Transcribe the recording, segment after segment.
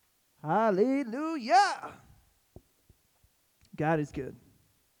Hallelujah. God is good.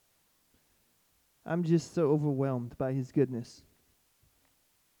 I'm just so overwhelmed by his goodness.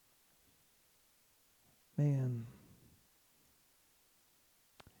 Man,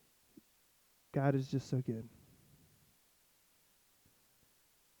 God is just so good.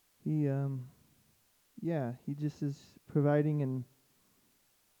 He he just is providing, and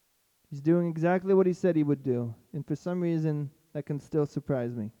he's doing exactly what he said he would do. And for some reason that can still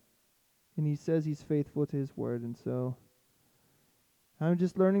surprise me. And he says he's faithful to his word, and so I'm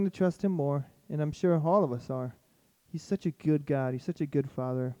just learning to trust him more, and I'm sure all of us are. He's such a good God. He's such a good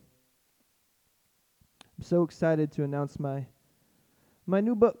Father. I'm so excited to announce my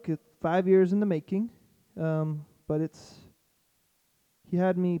new book. It's 5 years in the making, but he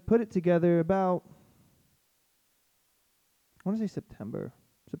had me put it together about, I want to say September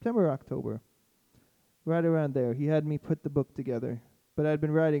or October, right around there. He had me put the book together, but I'd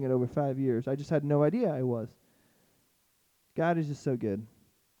been writing it over 5 years. I just had no idea I was. God is just so good.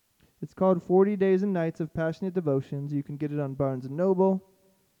 It's called 40 Days and Nights of Passionate Devotions. You can get it on Barnes & Noble.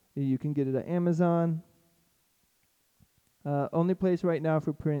 You can get it at Amazon. Only place right now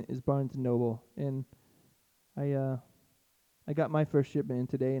for print is Barnes & Noble. And I got my first shipment in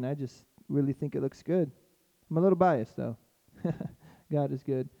today, and I just really think it looks good. I'm a little biased, though. God is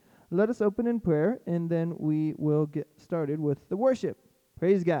good. Let us open in prayer, and then we will get started with the worship.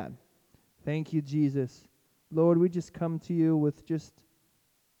 Praise God. Thank you, Jesus. Lord, we just come to you with just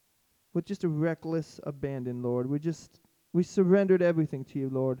a reckless abandon, Lord. We surrendered everything to you,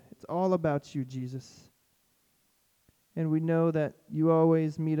 Lord. It's all about you, Jesus. And we know that you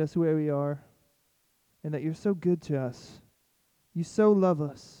always meet us where we are, and that you're so good to us. You so love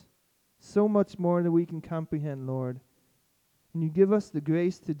us, so much more than we can comprehend, Lord. And you give us the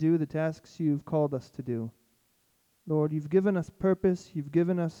grace to do the tasks you've called us to do. Lord, you've given us purpose, you've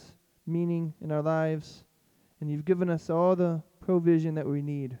given us meaning in our lives, and you've given us all the provision that we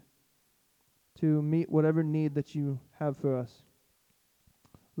need to meet whatever need that you have for us.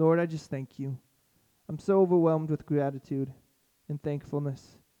 Lord, I just thank you. I'm so overwhelmed with gratitude and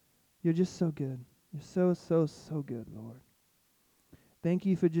thankfulness. You're just so good. You're so, so, so good, Lord. Thank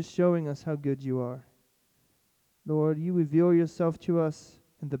you for just showing us how good you are. Lord, you reveal yourself to us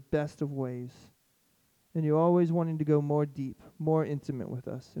in the best of ways. And you're always wanting to go more deep, more intimate with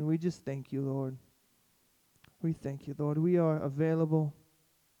us. And we just thank you, Lord. We thank you, Lord. We are available.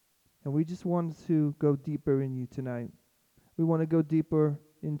 And we just want to go deeper in you tonight. We want to go deeper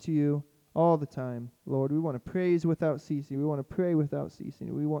into you all the time, Lord. We want to praise without ceasing. We want to pray without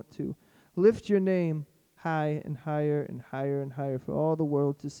ceasing. We want to lift your name high and higher and higher and higher for all the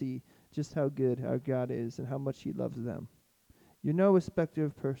world to see just how good our God is and how much he loves them. You're no respecter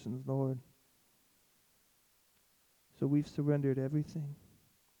of persons, Lord. So we've surrendered everything.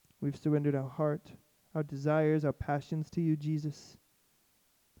 We've surrendered our heart, our desires, our passions to you, Jesus.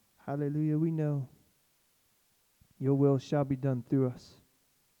 Hallelujah. We know your will shall be done through us.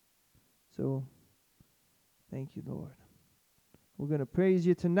 So thank you, Lord. We're going to praise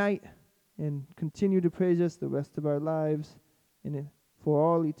you tonight and continue to praise us the rest of our lives and for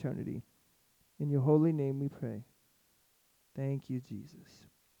all eternity. In your holy name we pray. Thank you, Jesus.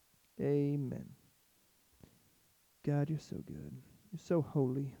 Amen. God, you're so good. You're so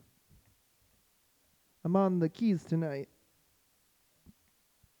holy. I'm on the keys tonight.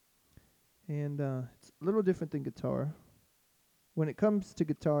 And it's a little different than guitar. When it comes to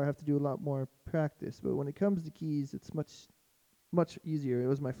guitar, I have to do a lot more practice. But when it comes to keys, it's much easier. It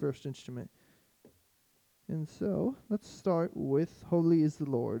was my first instrument. And so, let's start with Holy is the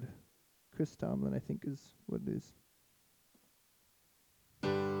Lord. Chris Tomlin, I think, is what it is.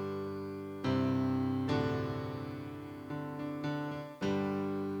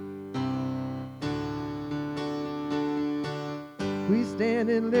 We stand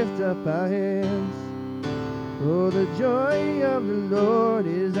and lift up our hands. Oh, the joy of the Lord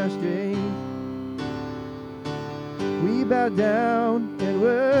is our strength. We bow down and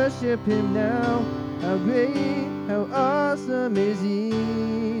worship him now. How great, how awesome is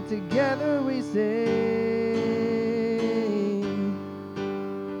he. Together we sing.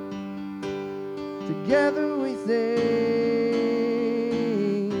 Together we sing.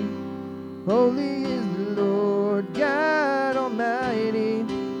 Holy is the Lord God Almighty.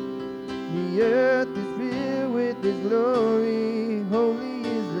 The earth is filled with his glory. Holy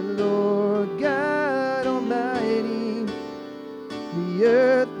is the Lord God Almighty. The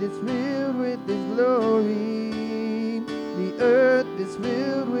earth is filled with his glory. The earth is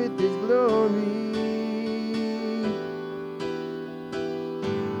filled with his glory.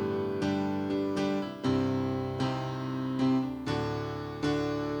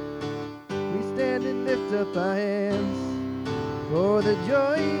 stand and lift up our hands, for the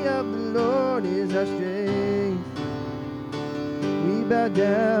joy of the Lord is our strength. We bow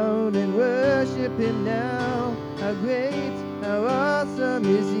down and worship him now. How great, how awesome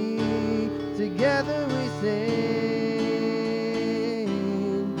is he. Together we sing.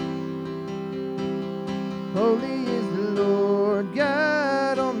 Holy is the Lord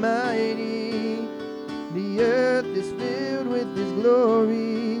God Almighty. The earth is filled with his glory.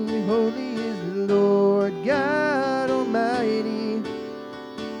 Holy is the Lord God Almighty.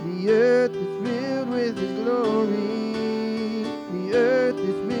 The earth is filled with his glory. The earth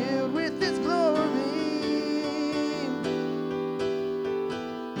is filled with his glory.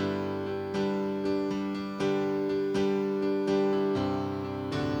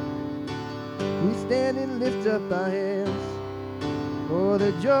 We stand and lift up our hands, for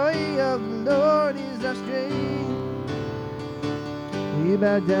the joy of the Lord is our strength. We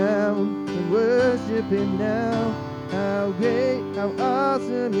bow down and worship him now. How great, how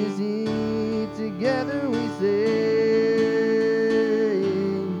awesome is he. Together we sing.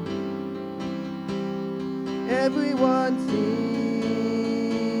 Everyone sing.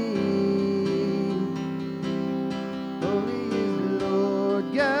 Holy is the Lord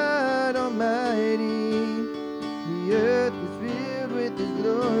God Almighty. The earth is filled with his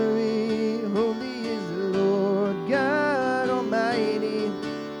glory. Holy is the Lord God Almighty.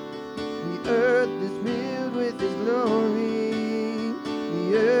 The earth is filled with his glory. The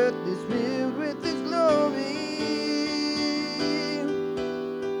earth is filled with his glory.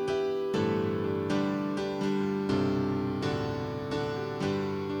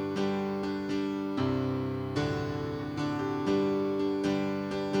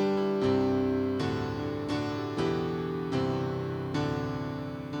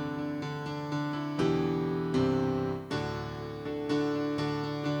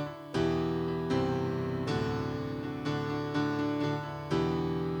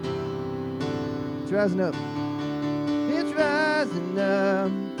 It's rising up. It's rising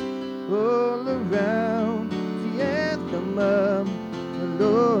up all around. The anthem of the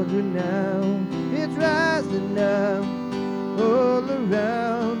Lord's renown. It's rising up all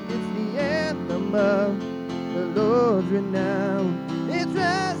around. It's the anthem of the Lord's renown. It's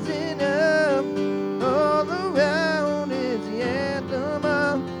rising up all around. It's the anthem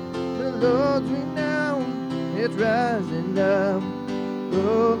of the Lord's renown. It's rising up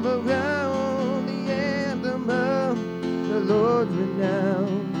all around. The Lord's renown.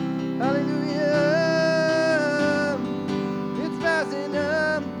 Hallelujah. It's rising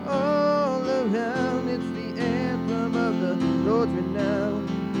up all around. It's the anthem of the Lord's renown.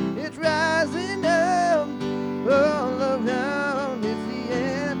 It's rising up all around. It's the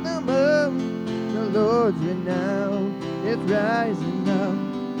anthem of the Lord's renown. It's rising up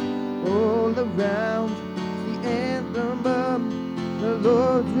all around. It's the anthem of the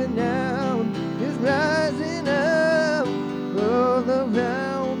Lord's renown. It's rising up all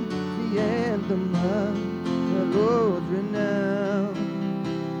around. The anthem of the Lord's renown.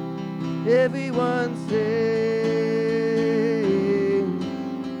 Everyone sing.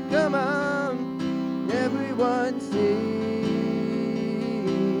 Come on, everyone sing.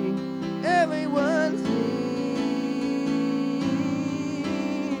 Everyone sing.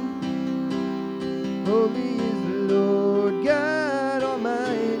 Holy is the Lord God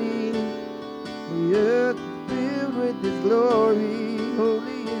Almighty. The earth is filled with his glory.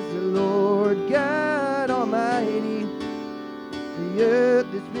 Holy is the Lord God Almighty. The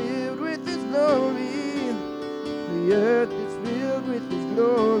earth is filled with his glory. The earth is filled with his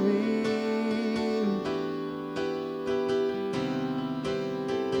glory.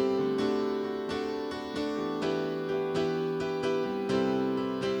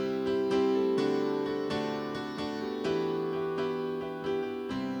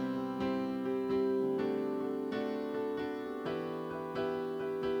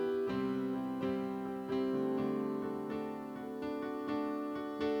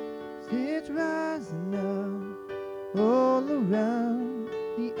 It's rising up all around.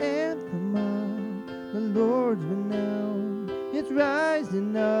 The anthem of the Lord's renown. It's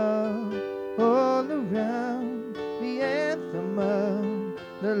rising up all around. The anthem of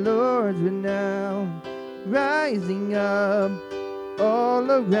the Lord's renown. Rising up all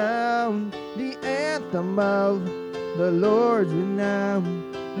around. The anthem of the Lord's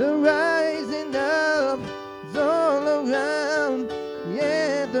renown. The rising up is all around. The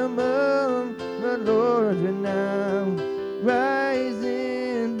anthem of the Lord's renown.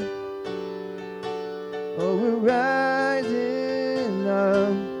 Rising, oh, we're rising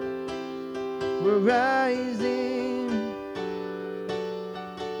up. We're rising.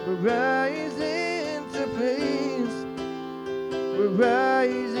 We're rising to praise. We're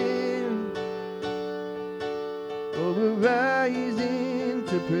rising. Oh, we're rising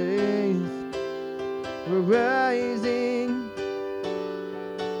to praise. We're rising.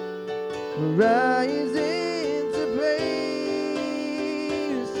 We're rising to praise.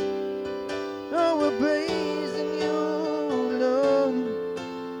 Oh, we're praising you, Lord.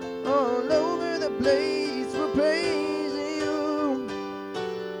 All over the place, we're praising you.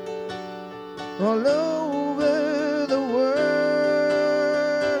 All over the world.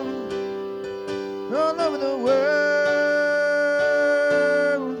 All over the world.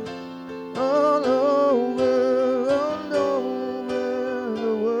 All over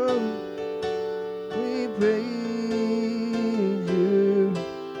the world. We praise you.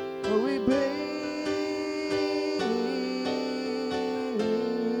 Oh, we praise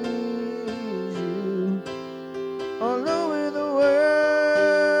you. All over the world.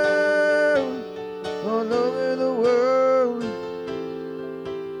 All over the world.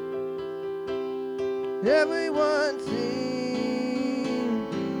 Everyone sing.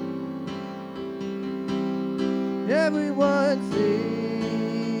 Everyone sing.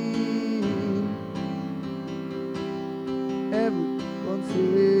 Everyone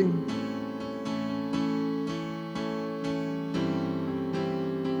sing.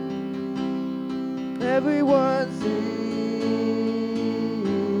 Everyone sing.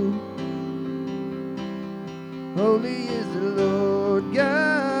 Holy is the Lord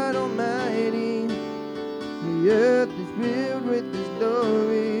God Almighty. The earth is filled with His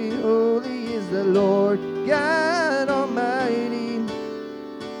glory. Holy is the Lord God Almighty.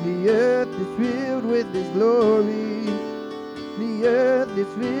 The earth is filled with His glory. The earth is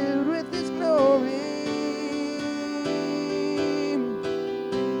filled with His glory.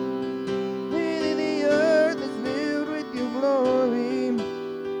 The earth is filled with Your glory.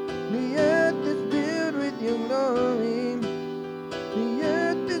 The earth is filled with Your glory. The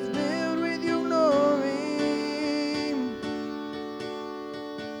earth is filled with Your glory.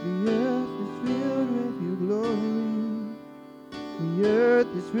 The earth is filled with Your glory. The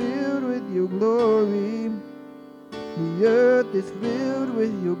earth is filled with Your glory. The earth is filled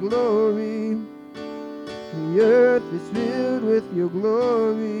with Your glory. The earth is filled with Your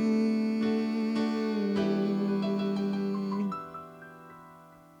glory.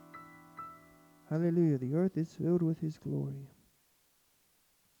 Hallelujah. The earth is filled with His glory.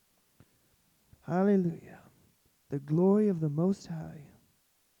 Hallelujah. The glory of the Most High.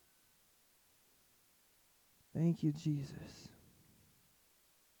 Thank you, Jesus.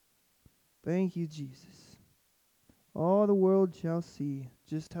 Thank you, Jesus. All the world shall see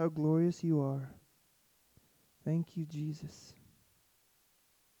just how glorious You are. Thank you, Jesus.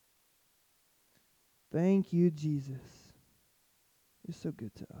 Thank you, Jesus. You're so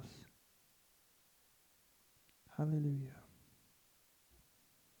good to us. Hallelujah.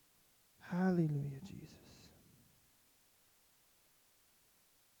 Hallelujah, Jesus.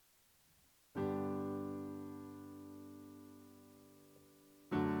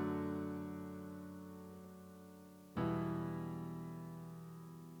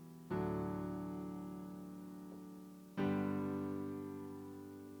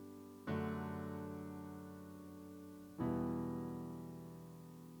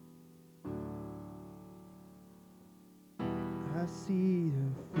 I see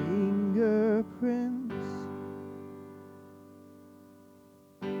Her fingerprints,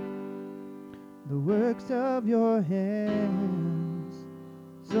 the works of Your hands.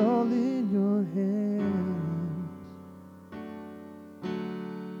 It's all in Your hands.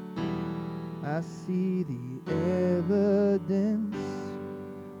 I see the evidence,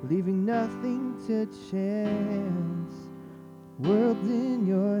 leaving nothing to chance. World's in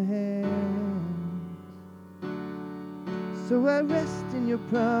Your hands. So I rest in Your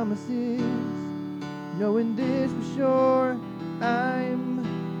promises, knowing this for sure, I'm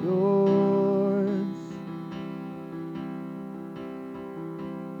Yours.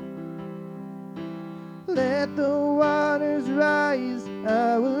 Let the waters rise,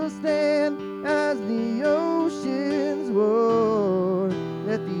 I will stand as the oceans roar.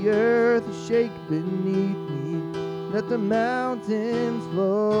 Let the earth shake beneath me, let the mountains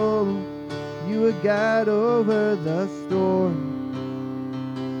flow. You are God over the storm,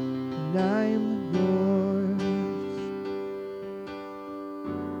 and I'm Yours.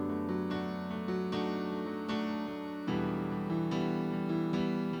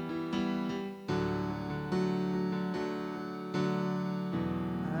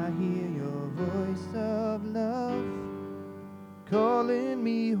 I hear Your voice of love calling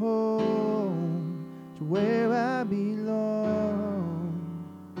me home to where I belong.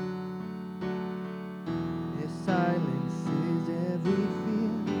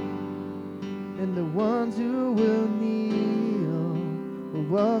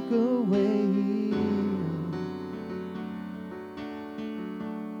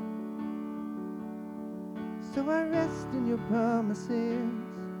 So I rest in your promises,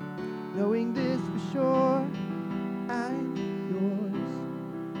 knowing this for sure, I'm yours.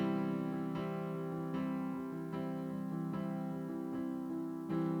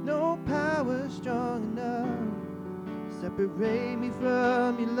 No power strong enough to separate me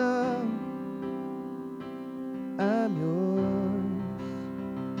from your love. I'm yours.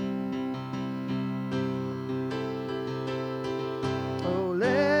 Oh,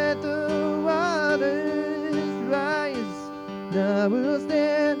 let the waters rise, I will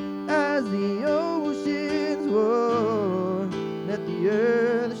stand as the oceans roar. Let the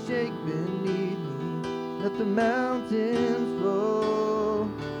earth shake beneath me, let the mountains flow.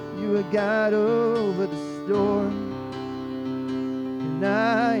 You are God over the storm, and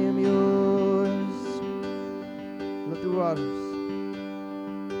I am yours. Let the waters,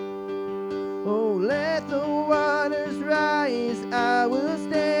 oh, let the waters rise, I will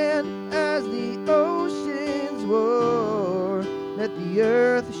stand as the oceans roar. Let the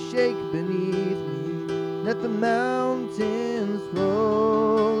earth shake beneath me, let the mountains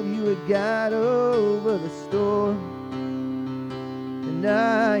flow. You are God over the storm, and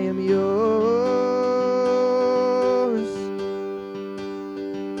I am yours.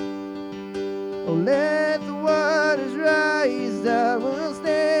 Oh, let the waters rise, I will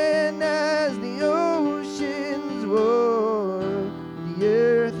stand as the oceans roar. The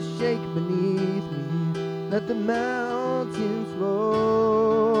earth shake beneath me, let the mountains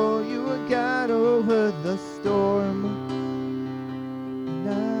flow. You are God over the storm, and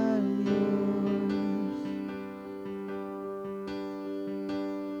I'm yours.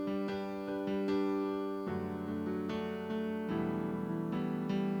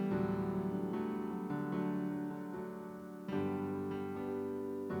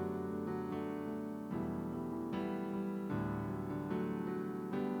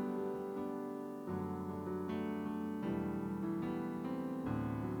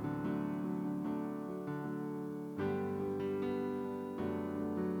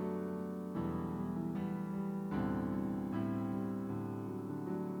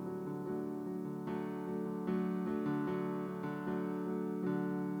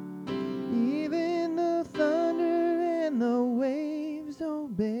 Even the thunder and the waves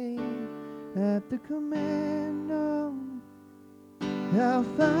obey at the command of our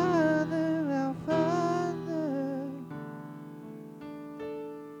Father, our Father.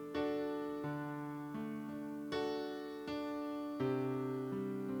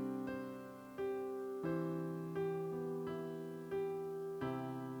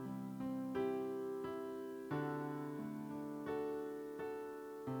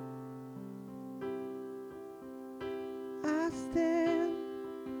 I stand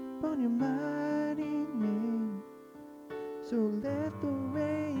upon your mighty name, so let the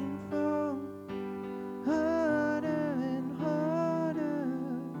rain fall harder and harder.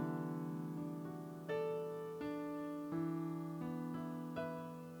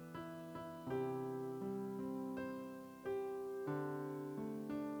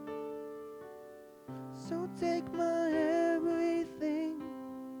 So take my everything,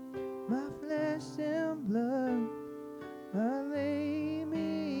 my flesh and blood. I lay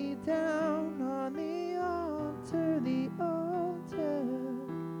me down on the altar, the altar.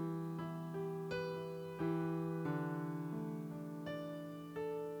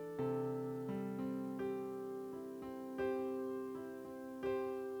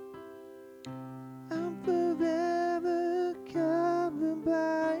 I'm forever covered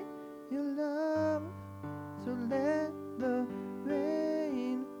by your love, so let the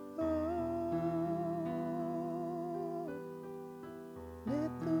rain fall.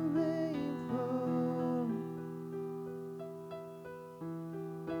 Let the rain fall.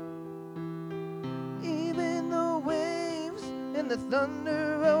 Even the waves and the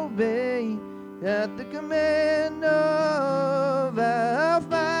thunder obey at the command of our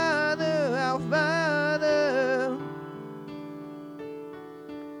Father, our Father.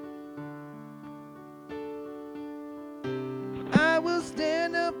 I will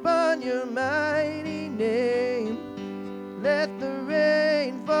stand upon your mighty name. Let the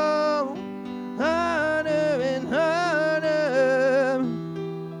rain fall harder and harder.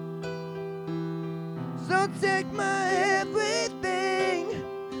 So take my everything,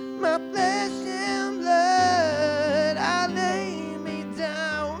 my flesh and blood. I lay me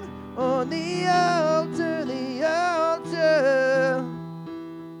down on the altar, the altar.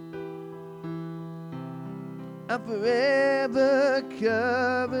 I'm forever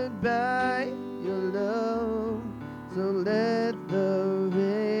covered by your love, so let the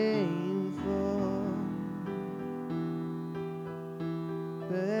rain fall.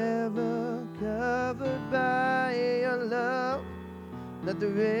 Forever covered by your love. Let the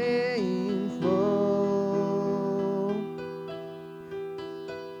rain fall.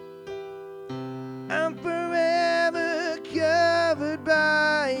 I'm forever covered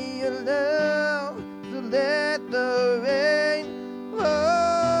by your love, so let the rain fall.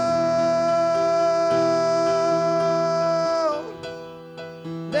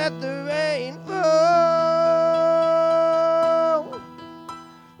 Let the rain fall.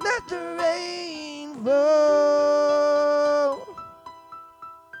 Let the rain fall.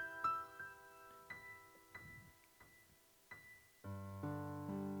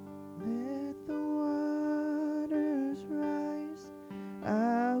 Let the waters rise.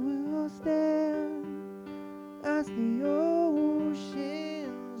 I will stand as the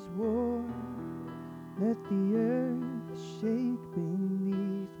oceans roar. Let the earth shake beneath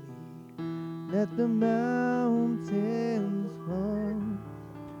me. Let the mountains fall.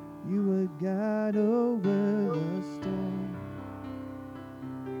 You are God over the storm,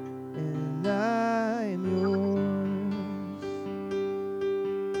 and I'm yours.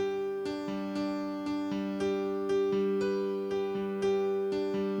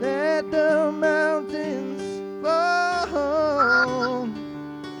 Let the mountains fall.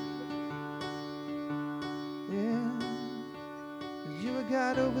 Yeah, 'cause you are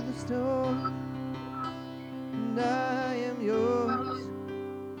God over the storm, and I am yours.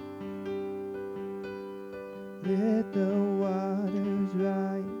 Let the waters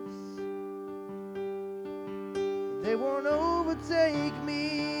rise. They won't overtake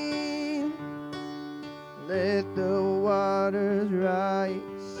me. Let the waters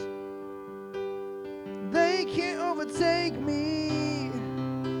rise. They can't overtake me.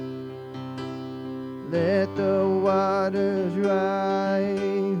 Let the waters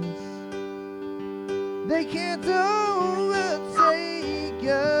rise. They can't overtake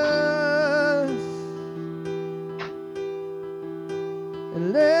us.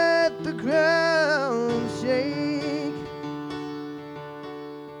 And let the ground shake,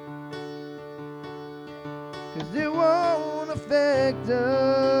 'cause it won't affect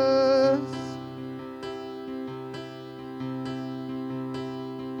us.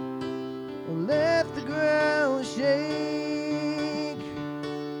 Let the ground shake,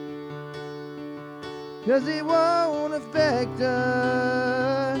 'cause it won't affect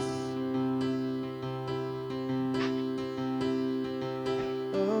us.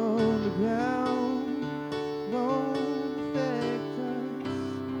 Oh, the ground won't affect us.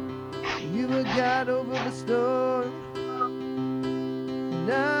 You are God over the storm, and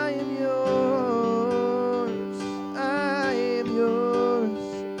I am yours. I am yours.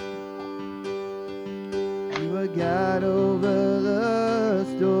 You are God over the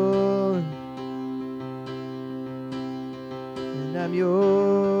storm, and I'm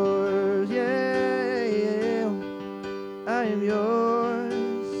yours. Yeah, yeah. I am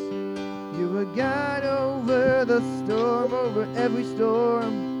yours. You are God over the storm, over every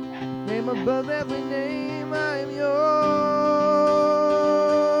storm. Name above every name. I am yours.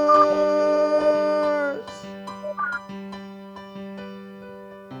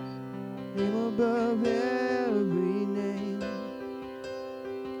 Name above every name.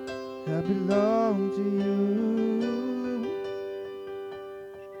 I belong to you.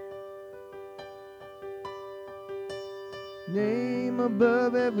 Name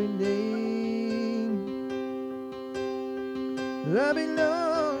above every name. I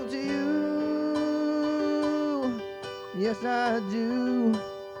belong to you. Yes, I do.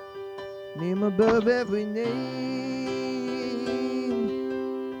 Name above every name.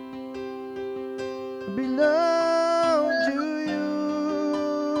 I belong to you.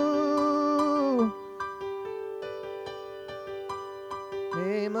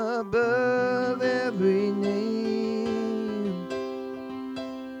 Name above every name.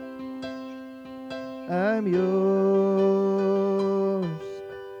 I'm yours.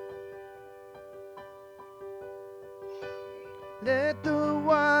 Let the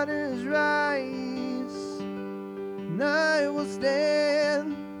waters rise, and I will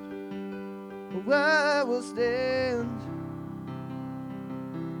stand. Oh, I will stand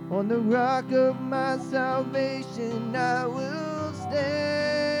on the rock of my salvation. I will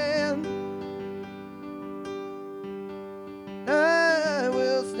stand. I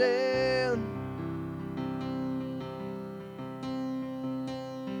will stand.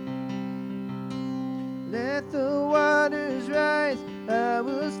 Let the waters rise. I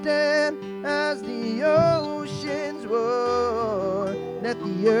will stand as the oceans roar. Let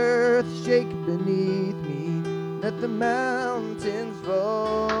the earth shake beneath me. Let the mountains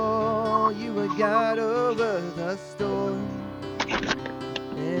fall. You are God over the storm,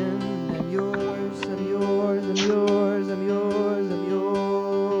 and I'm yours.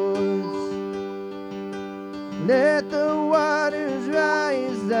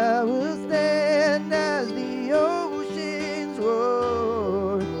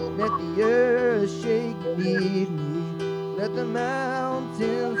 to shake, you need me. Let the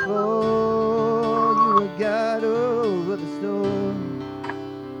mountains fall. You are God over the storm.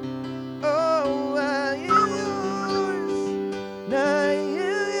 Oh, I am yours. I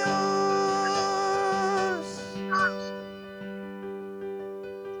am yours.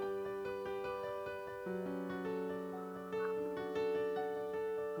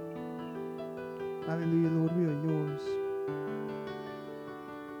 Hallelujah, Lord, we are yours.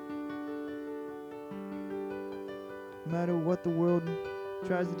 No matter what the world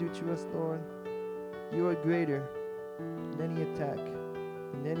tries to do to us, Lord, you are greater than any attack,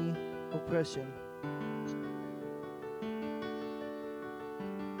 than any oppression.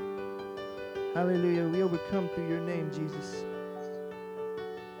 Hallelujah, we overcome through your name, Jesus.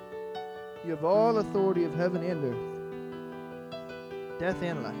 You have all authority of heaven and earth, death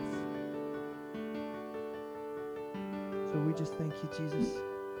and life. So we just thank you, Jesus,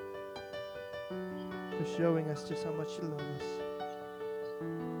 for showing us just how much you love us.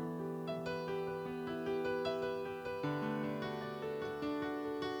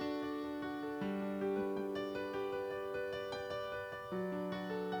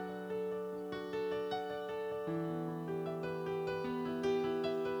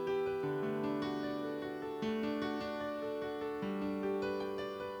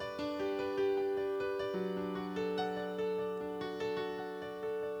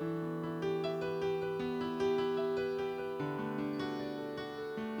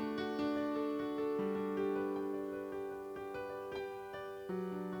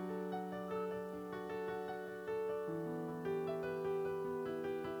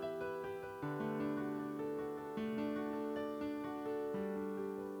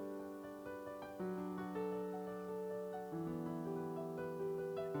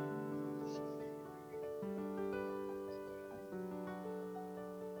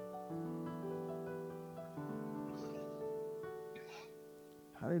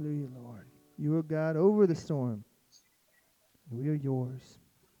 Hallelujah, Lord. You are God over the storm, and we are yours.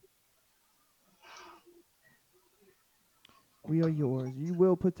 We are yours. You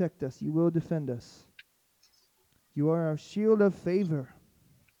will protect us. You will defend us. You are our shield of favor.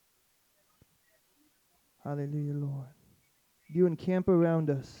 Hallelujah, Lord. You encamp around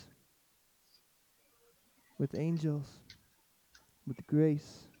us with angels, with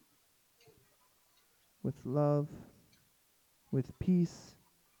grace, with love, with peace,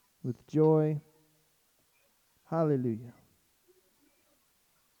 with joy. Hallelujah.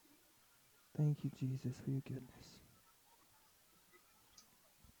 Thank you, Jesus, for your goodness.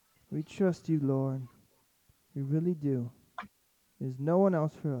 We trust you, Lord. We really do. There's no one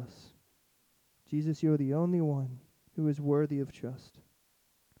else for us. Jesus, you're the only one who is worthy of trust.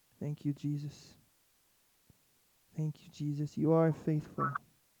 Thank you, Jesus. Thank you, Jesus. You are faithful.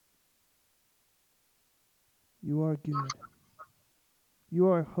 You are good. You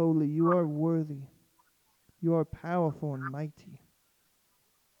are holy. You are worthy. You are powerful and mighty.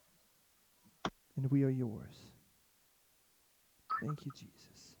 And we are yours. Thank you,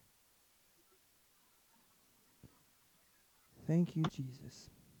 Jesus. Thank you, Jesus.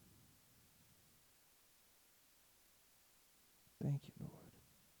 Thank you, Lord.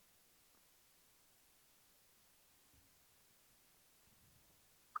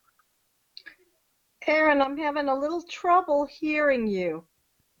 Aaron, I'm having a little trouble hearing you.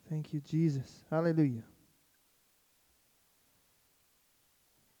 Thank you, Jesus. Hallelujah.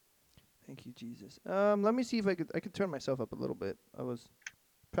 Thank you, Jesus. Let me see if I could turn myself up a little bit. I was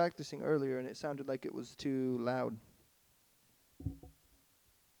practicing earlier and it sounded like it was too loud.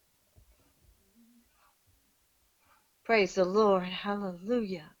 Praise the Lord.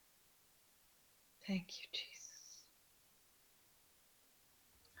 Hallelujah. Thank you, Jesus.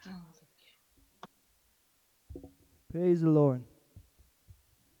 Hallelujah. Praise the Lord.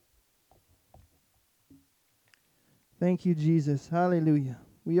 Thank you, Jesus. Hallelujah.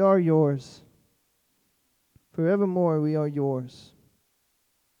 We are yours. Forevermore, we are yours.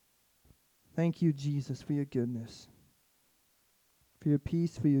 Thank you, Jesus, for your goodness, for your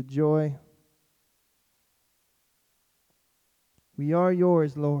peace, for your joy. We are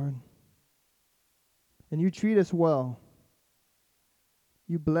yours, Lord. And you treat us well.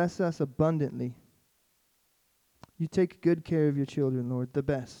 You bless us abundantly. You take good care of your children, Lord, the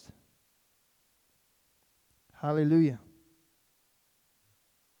best. Hallelujah.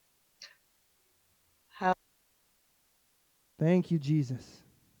 Thank you, Jesus.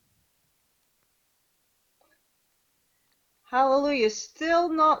 Hallelujah. Still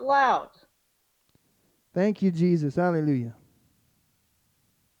not loud. Thank you, Jesus. Hallelujah.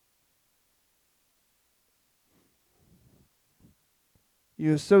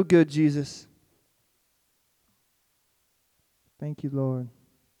 You are so good, Jesus. Thank you, Lord.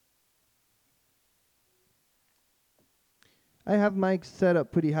 I have mics set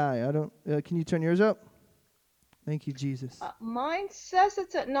up pretty high. I don't. Can you turn yours up? Thank you, Jesus. Mine says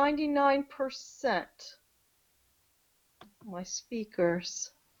it's at 99%. My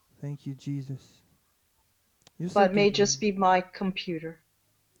speakers. Thank you, Jesus. You're so But it may good, Lord. just be my computer.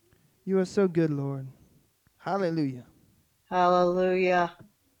 You are so good, Lord. Hallelujah. Hallelujah.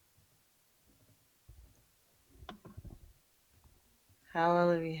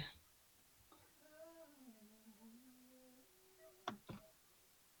 Hallelujah.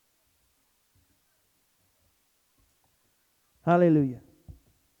 Hallelujah.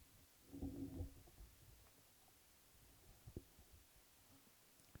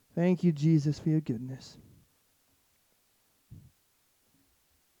 Thank you, Jesus, for your goodness.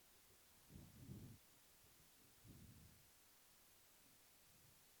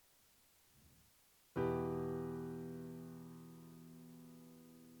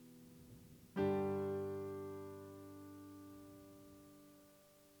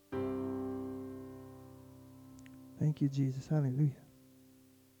 Thank you, Jesus. Hallelujah.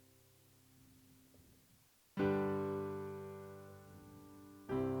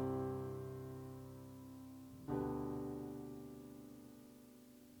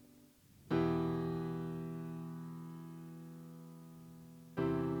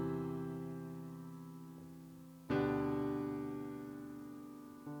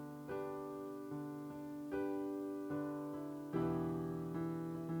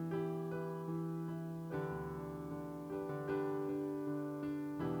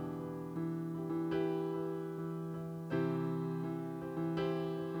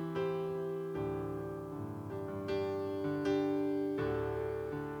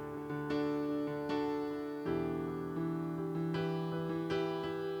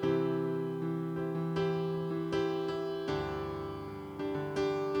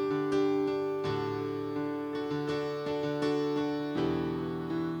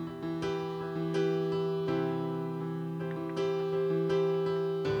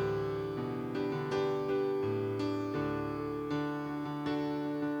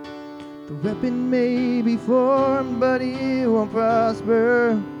 The weapon may be formed, but it won't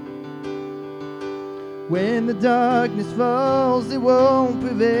prosper. When the darkness falls, it won't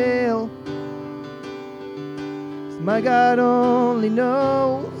prevail. 'Cause my God only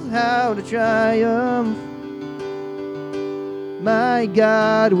knows how to triumph. My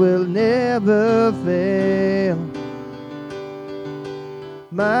God will never fail.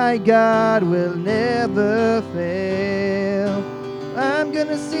 My God will never fail. I'm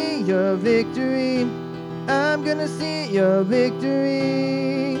gonna see your victory. I'm gonna see your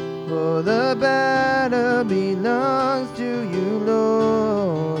victory. For the battle belongs to you,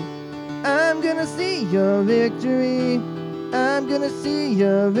 Lord. I'm gonna see your victory. I'm gonna see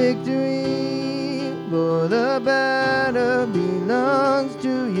your victory. For the battle belongs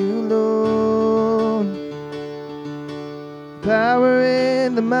to you, Lord. Power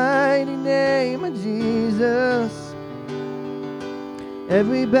in the mighty name of Jesus.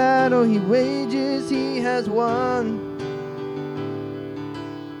 Every battle he wages, he has won.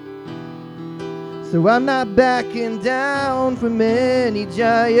 So I'm not backing down from any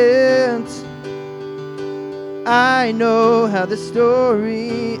giants. I know how the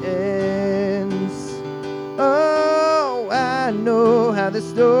story ends. Oh, I know how the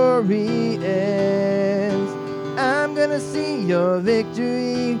story ends. I'm gonna see your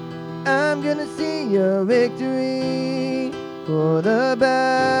victory. I'm gonna see your victory. For the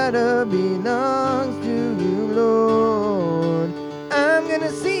battle belongs to you, Lord. I'm gonna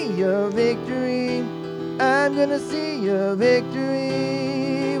see your victory. I'm gonna see your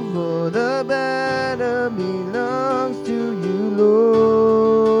victory. For the battle belongs to you,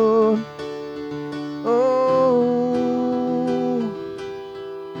 Lord. Oh,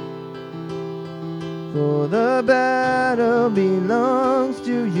 for the battle belongs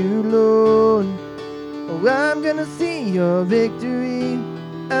to you, Lord. Oh, I'm gonna see your victory.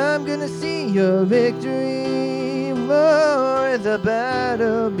 I'm gonna see your victory. For the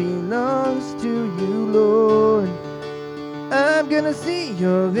battle belongs to you, Lord. I'm gonna see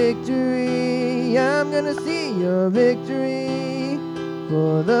your victory. I'm gonna see your victory.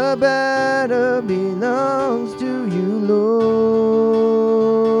 For the battle belongs to you, Lord.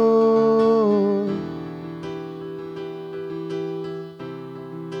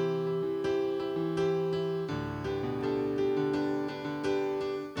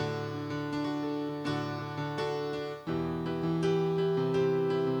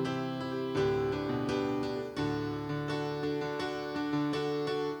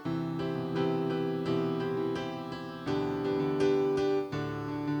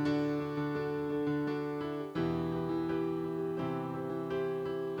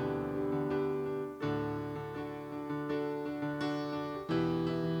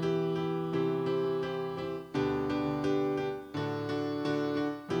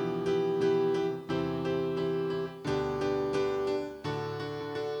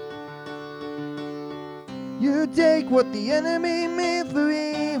 You take what the enemy meant for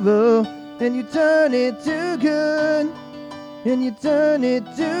evil, and you turn it to good, and you turn it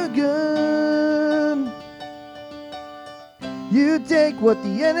to good. You take what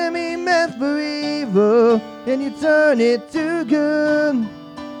the enemy meant for evil, and you turn it to good,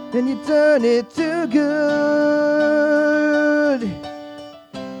 and you turn it to good.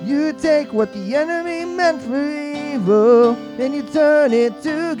 You take what the enemy meant for evil, and you turn it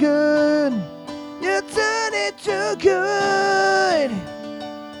to good. You turn it to good.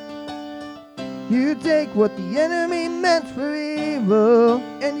 You take what the enemy meant for evil,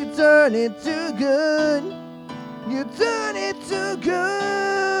 and you turn it to good. You turn it to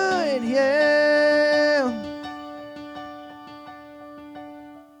good, yeah.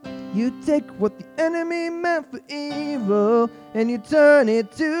 You take what the enemy meant for evil, and you turn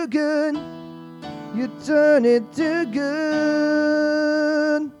it to good. You turn it to good.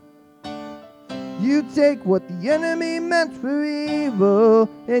 You take what the enemy meant for evil,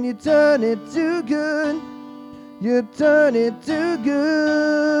 and you turn it to good. You turn it to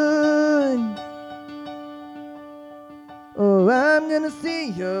good. Oh, I'm gonna see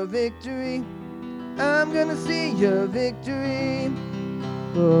your victory. I'm gonna see your victory.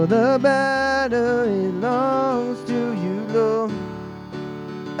 For the battle belongs to you, Lord.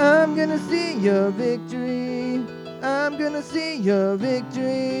 I'm gonna see your victory. I'm gonna see your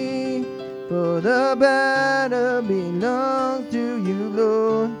victory. For the battle belongs to you,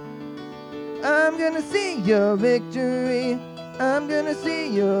 Lord. I'm gonna see your victory. I'm gonna see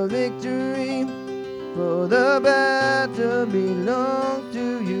your victory. For the battle belongs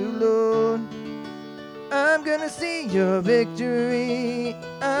to you, Lord. I'm gonna see your victory.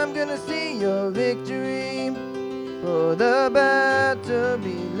 I'm gonna see your victory. For the battle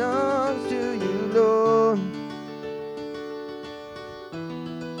belongs to you, Lord.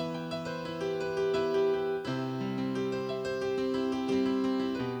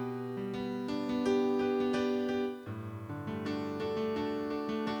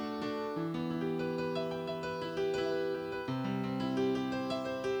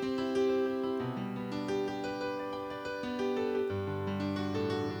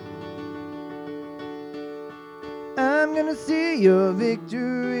 I'm gonna see your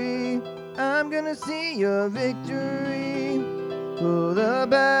victory. I'm gonna see your victory. For the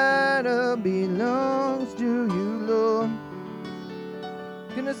battle belongs to you, Lord.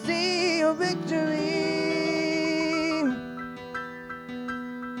 Gonna see your victory.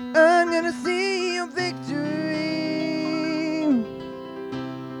 I'm gonna see your victory.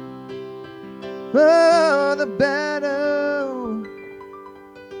 For the battle,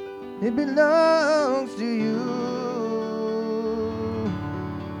 it belongs to you.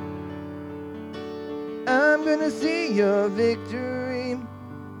 I'm gonna see your victory.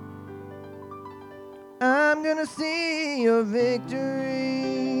 I'm gonna see your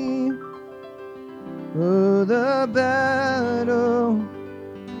victory. For the battle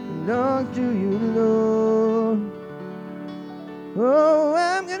belongs to you, Lord. Oh,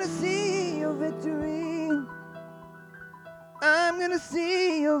 I'm gonna see your victory. I'm gonna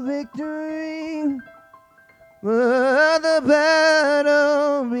see your victory. For the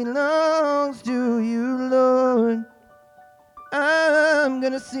battle belongs to you, Lord. I'm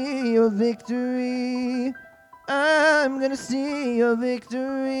gonna see your victory. I'm gonna see your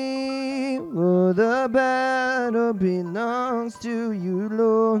victory. For the battle belongs to you,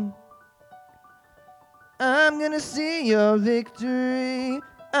 Lord. I'm gonna see your victory.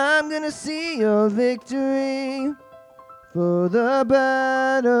 I'm gonna see your victory. For the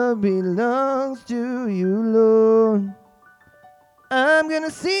battle belongs to you, Lord. I'm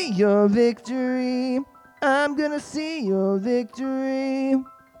gonna see your victory. I'm gonna see your victory.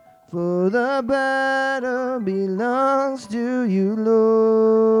 For the battle belongs to you,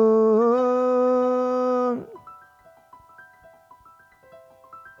 Lord.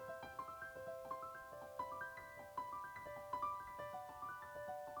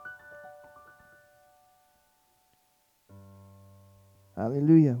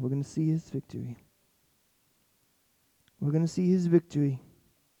 Hallelujah. We're going to see his victory. We're going to see his victory.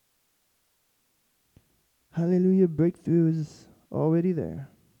 Hallelujah. Breakthrough is already there.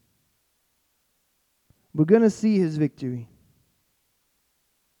 We're going to see his victory.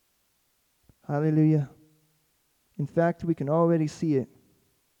 Hallelujah. In fact, we can already see it.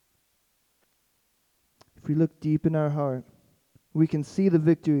 If we look deep in our heart, we can see the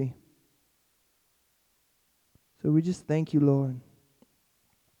victory. So we just thank you, Lord,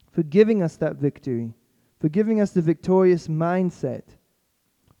 for giving us that victory, for giving us the victorious mindset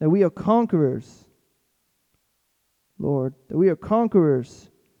that we are conquerors, Lord, that we are conquerors,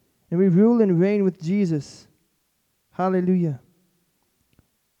 and we rule and reign with Jesus Hallelujah.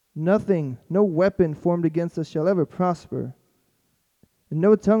 Nothing, no weapon formed against us shall ever prosper, and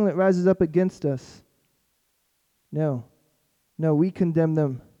no tongue that rises up against us. No, we condemn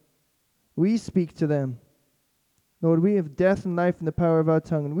them. We speak to them. Lord, we have death and life in the power of our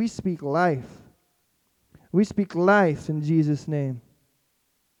tongue, and we speak life. We speak life in Jesus' name.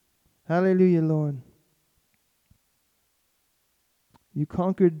 Hallelujah, Lord. You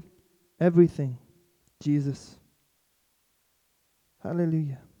conquered everything, Jesus.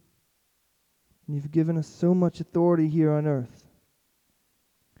 Hallelujah. And you've given us so much authority here on earth.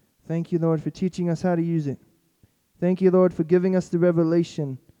 Thank you, Lord, for teaching us how to use it. Thank you, Lord, for giving us the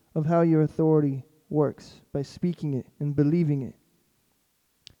revelation of how your authority works by speaking it and believing it.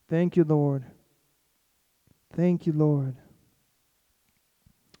 Thank you, Lord. Thank you, Lord.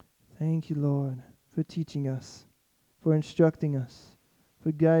 Thank you, Lord, for teaching us, for instructing us,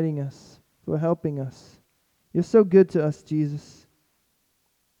 for guiding us, for helping us. You're so good to us, Jesus.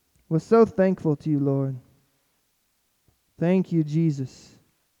 We're so thankful to you, Lord. Thank you, Jesus.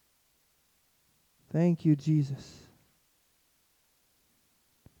 Thank you, Jesus.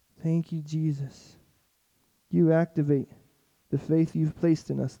 Thank you, Jesus. You activate the faith you've placed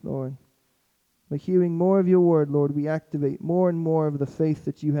in us, Lord. By hearing more of your word, Lord, we activate more and more of the faith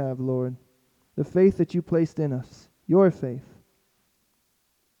that you have, Lord. The faith that you placed in us. Your faith.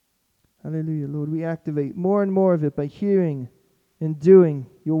 Hallelujah, Lord. We activate more and more of it by hearing and doing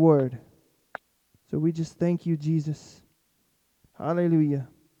your word. So we just thank you, Jesus. Hallelujah.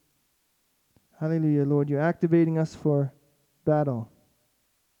 Hallelujah, Lord. You're activating us for battle.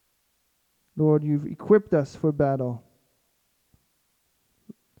 Lord, you've equipped us for battle.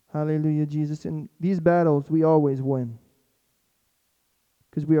 Hallelujah, Jesus. In these battles, we always win.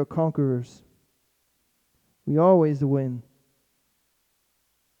 Because we are conquerors. We always win.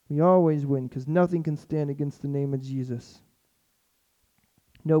 We always win because nothing can stand against the name of Jesus.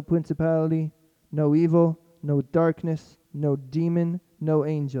 No principality, no evil, no darkness, no demon, no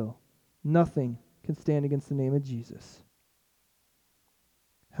angel. Nothing can stand against the name of Jesus.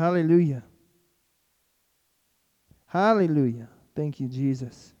 Hallelujah. Hallelujah. Thank you,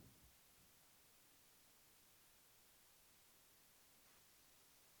 Jesus.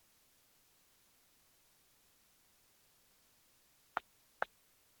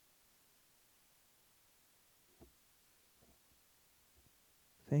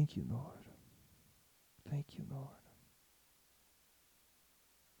 Thank you, Lord. Thank you, Lord.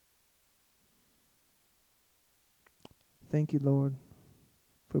 Thank you, Lord,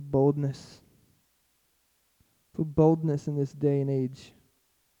 for boldness. For boldness in this day and age.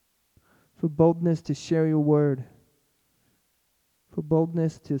 For boldness to share your word. For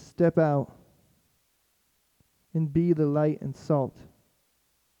boldness to step out and be the light and salt.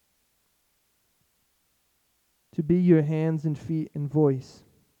 To be your hands and feet and voice.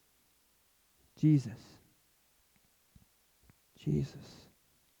 Jesus. Jesus.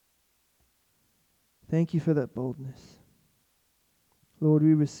 Thank you for that boldness. Lord,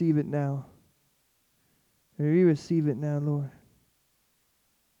 we receive it now. We receive it now, Lord.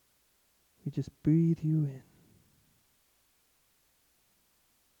 We just breathe you in.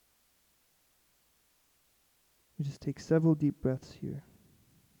 We just take several deep breaths here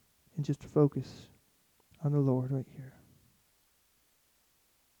and just focus on the Lord right here.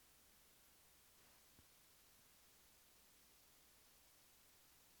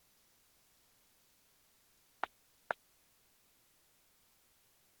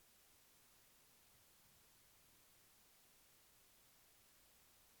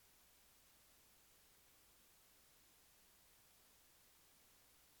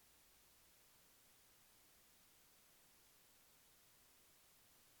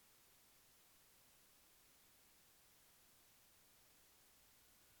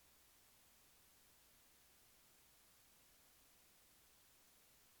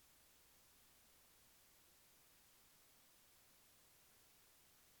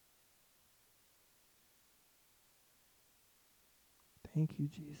 Thank you,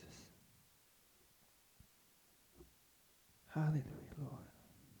 Jesus. Hallelujah, Lord.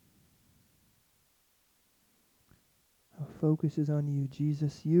 Our focus is on you,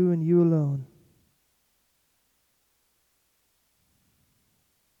 Jesus, you and you alone.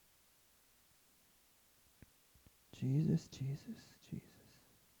 Jesus, Jesus, Jesus.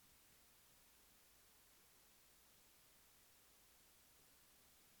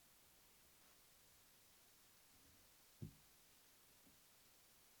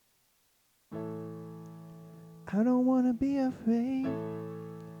 I don't want to be afraid.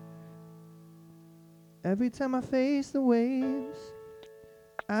 Every time I face the waves,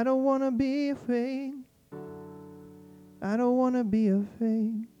 I don't want to be afraid. I don't want to be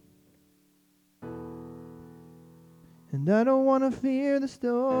afraid. And I don't want to fear the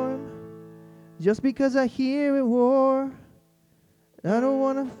storm just because I hear it roar. I don't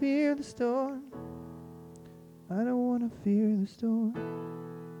want to fear the storm. I don't want to fear the storm.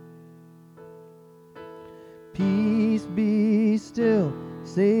 Peace, be still.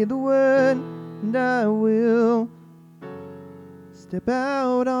 Say the word, and I will step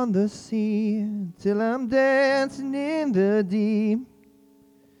out on the sea till I'm dancing in the deep.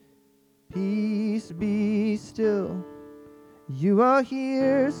 Peace, be still. You are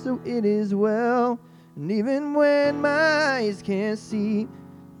here, so it is well. And even when my eyes can't see,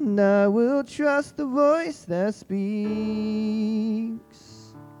 and I will trust the voice that speaks.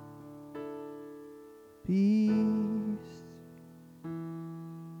 Peace.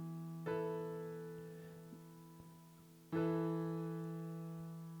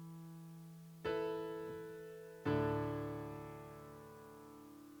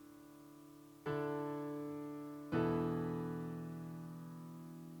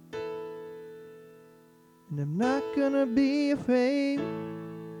 And I'm not gonna be afraid,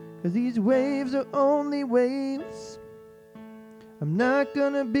 'cause these waves are only waves. I'm not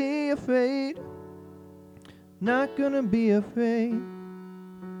gonna be afraid, not gonna be afraid.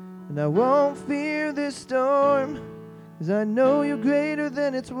 And I won't fear this storm, 'cause I know you're greater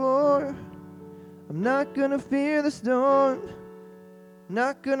than its roar. I'm not gonna fear the storm,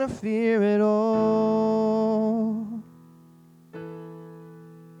 not gonna fear it all.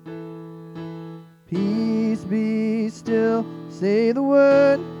 Peace, be still, say the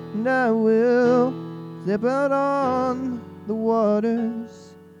word, and I will step out on the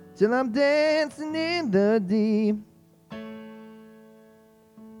waters till I'm dancing in the deep.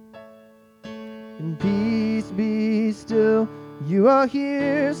 And peace, be still, you are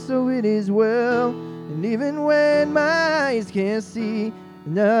here, so it is well. And even when my eyes can't see,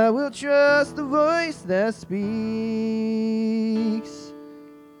 and I will trust the voice that speaks.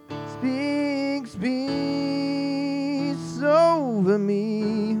 Speaks peace over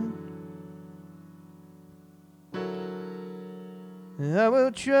me. I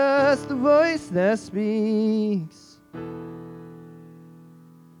will trust the voice that speaks.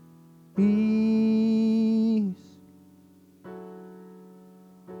 Peace.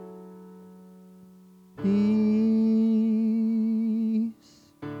 Peace.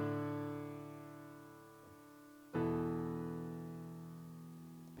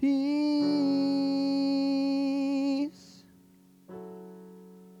 Peace.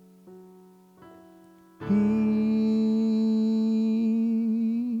 Peace.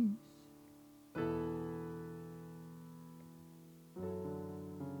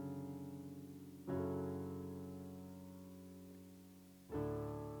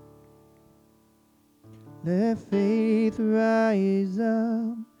 Let faith rise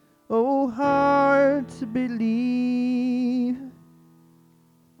up, oh heart to believe.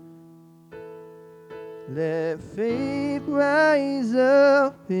 Let faith rise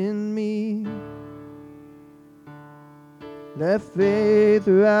up in me. Let faith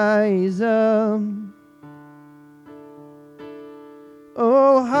rise up,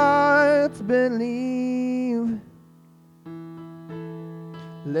 oh heart to believe.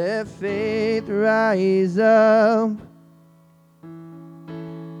 Let faith rise up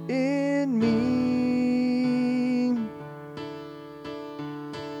in me.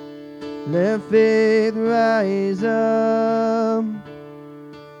 Let faith rise up,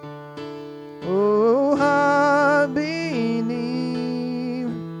 oh heart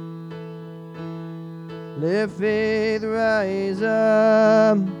believe. Let faith rise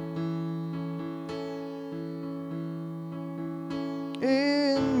up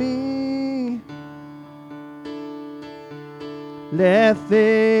in me. Let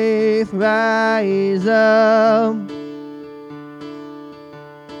faith rise up,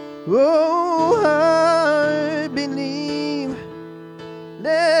 oh heart believe.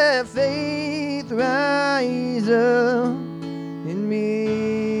 Let faith rise up in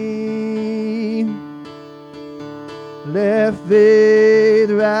me. Let faith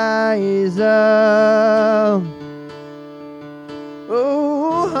rise up,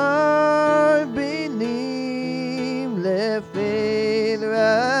 oh heart believe. Let faith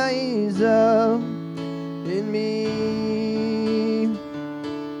rise up in me.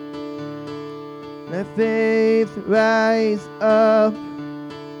 Let faith rise up,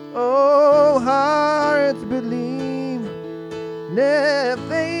 oh heart believe. Let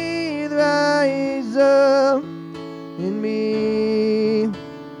faith rise up in me.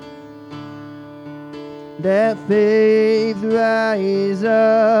 Let faith rise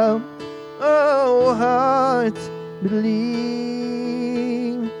up, oh heart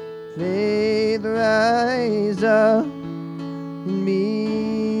believe. Faith rise up in me.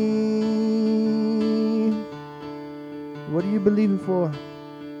 What are you believing for?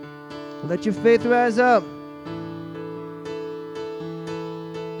 Let your faith rise up.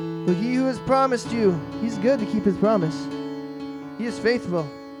 For he who has promised you, he's good to keep his promise. He is faithful.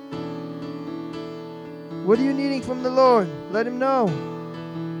 What are you needing from the Lord? Let him know.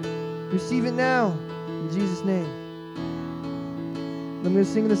 Receive it now. In Jesus' name. I'm going to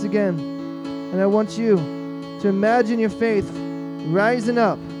sing this again. And I want you to imagine your faith rising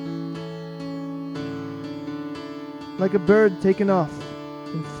up like a bird taking off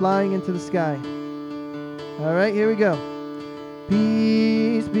and flying into the sky. All right, here we go.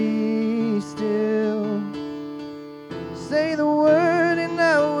 Peace be still. Say the word and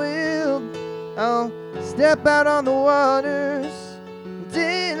I'll step out on the waters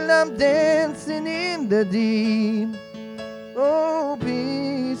till I'm dancing in the deep. Oh,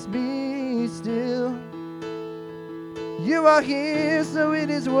 peace be still. You are here, so it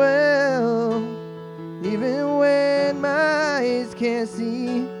is well. Even when my eyes can't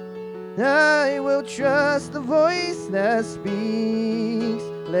see, I will trust the voice that speaks.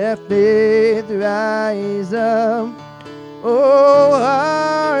 Let faith rise up. Oh,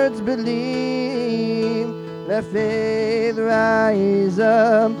 hearts believe. Let faith rise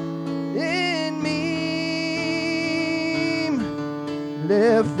up in me.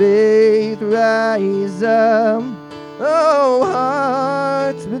 Let faith rise up. Oh,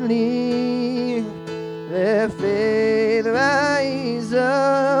 hearts believe. Let faith rise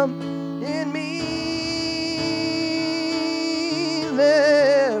up in me.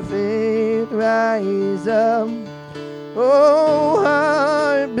 Let faith rise up. Oh,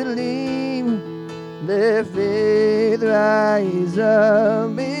 heart believe. Let faith rise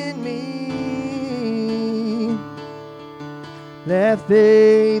up in me. Let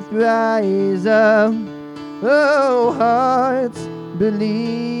faith rise up. Oh, hearts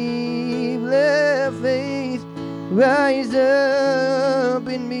believe. Let faith rise up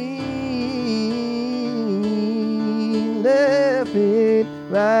in me. Let faith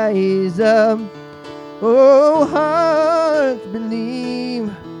rise up. Oh, hearts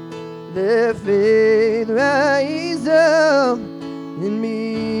believe. Let faith rise up in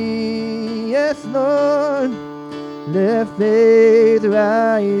me. Yes, Lord. Let faith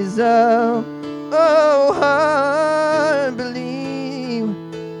rise up. Oh, heart believe.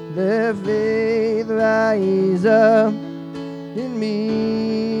 Let faith rise up in me.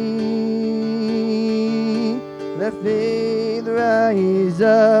 Let faith rise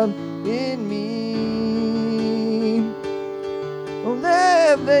up in me. Oh,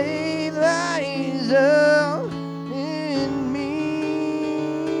 let faith rise up in me.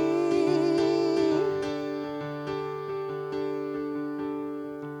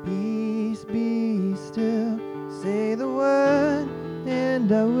 Peace be still. Say the word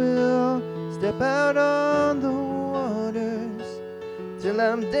and I will step out on the waters till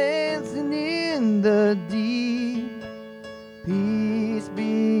I'm dancing in the deep. Peace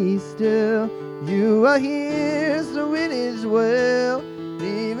be still. You are here, so it is well.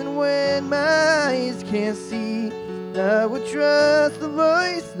 Even when my eyes can't see, I will trust the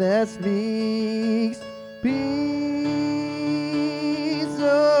voice that speaks. Peace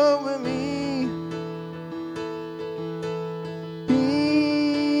over me.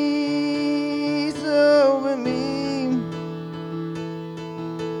 Peace over me.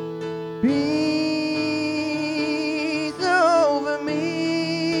 Peace over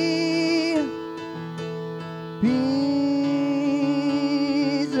me. Peace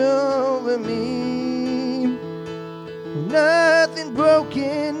over me. Nothing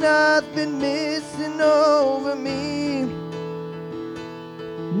broken, nothing missing over me.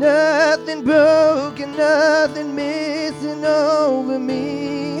 Nothing broken, nothing missing over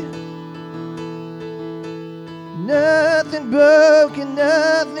me. Nothing broken,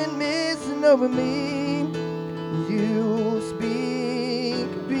 nothing missing over me. You speak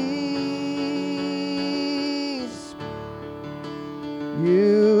peace.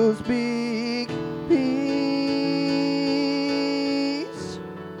 You speak peace.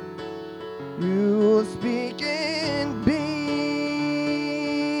 You speak in peace.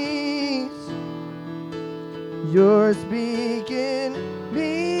 You're speaking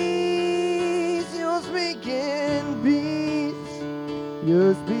peace. You're speaking peace.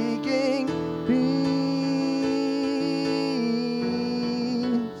 You're speaking peace.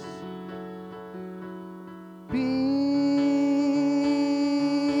 Peace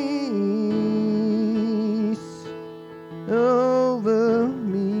over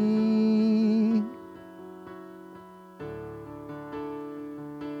me.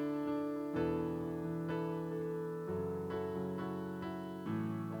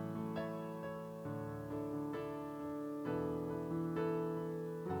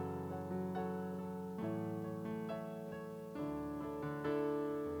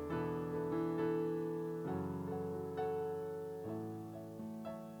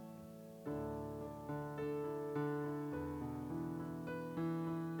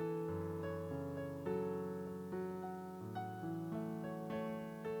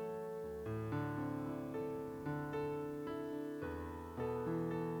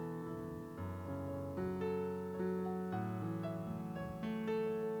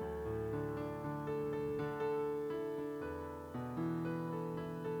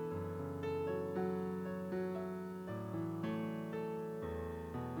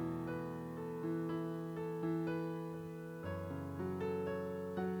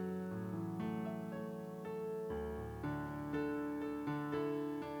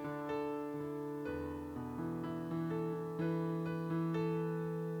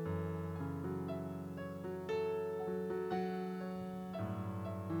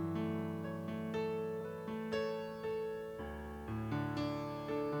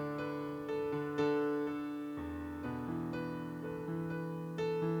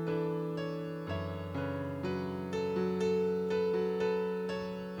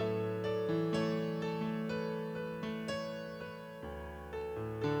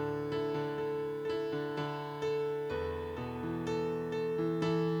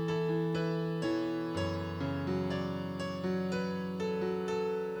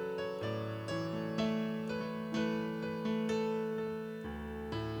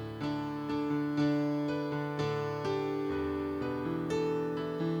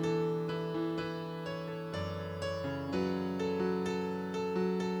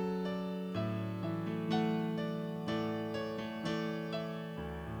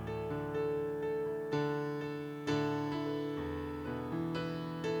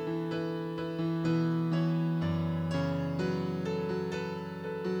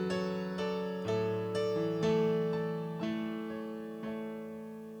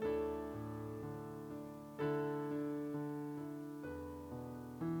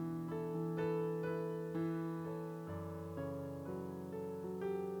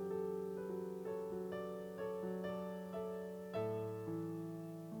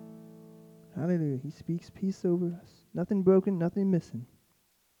 Hallelujah. He speaks peace over us. Nothing broken, nothing missing.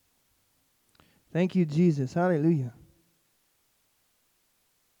 Thank you, Jesus. Hallelujah.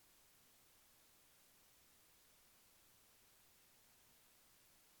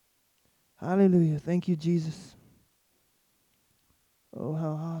 Hallelujah. Thank you, Jesus. Oh,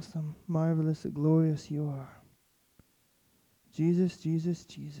 how awesome, marvelous, and glorious you are. Jesus, Jesus,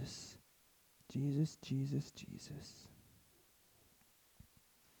 Jesus. Jesus, Jesus, Jesus.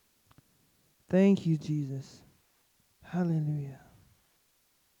 Thank you, Jesus. Hallelujah.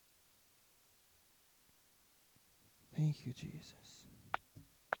 Thank you, Jesus.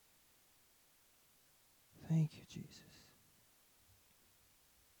 Thank you, Jesus.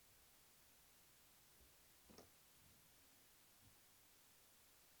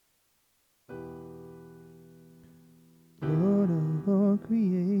 Lord of all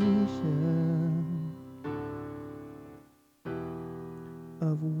creation,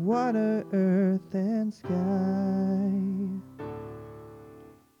 of water, earth, and sky,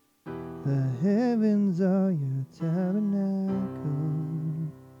 the heavens are your tabernacle.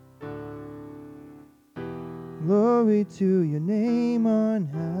 Glory to your name on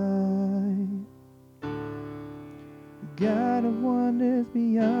high, God of wonders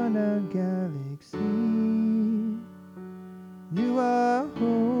beyond our galaxy. You are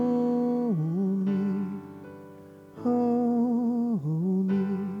holy, holy.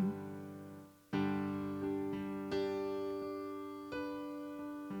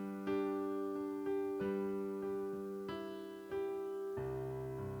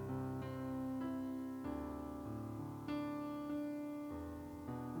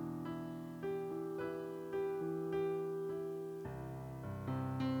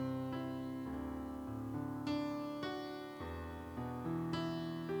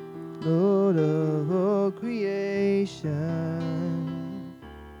 Lord of all creation,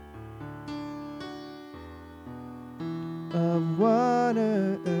 of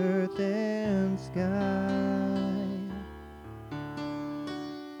water, earth, and sky,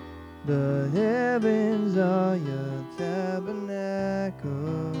 the heavens are your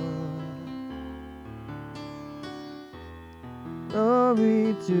tabernacle.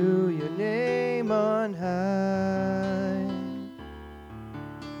 Glory to your name on high,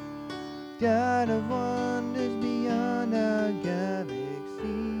 God of wonders beyond our galaxy.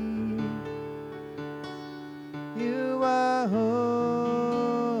 You are holy,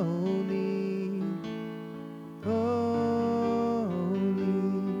 holy.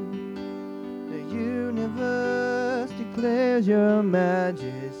 The universe declares your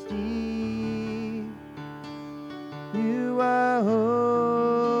majesty. You are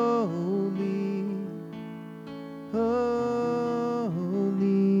holy, holy,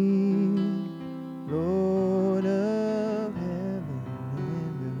 Lord of heaven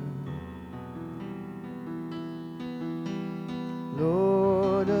and earth,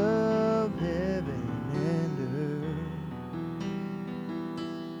 Lord of heaven and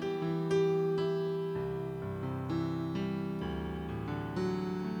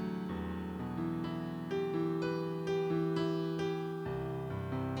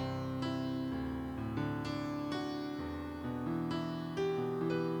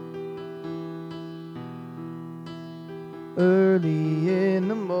early in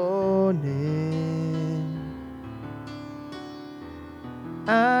the morning,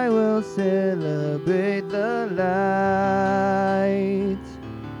 I will celebrate the light.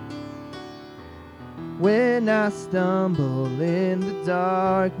 When I stumble in the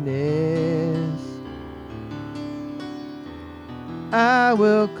darkness, I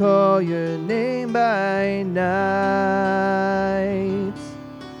will call your name by night.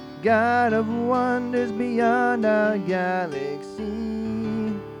 God of wonders beyond our galaxy,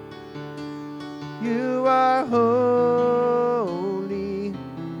 you are holy,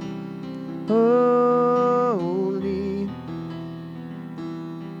 holy.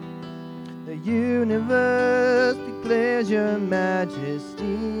 The universe declares your majesty.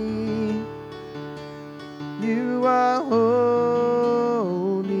 You are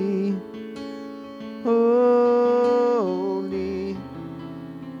holy, holy,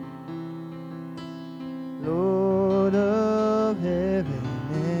 Lord of heaven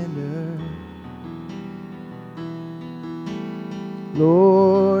and earth,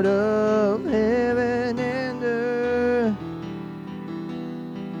 Lord of heaven and earth,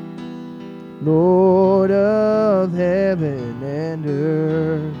 Lord of heaven and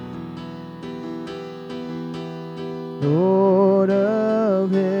earth, Lord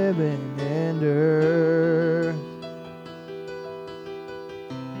of heaven and earth.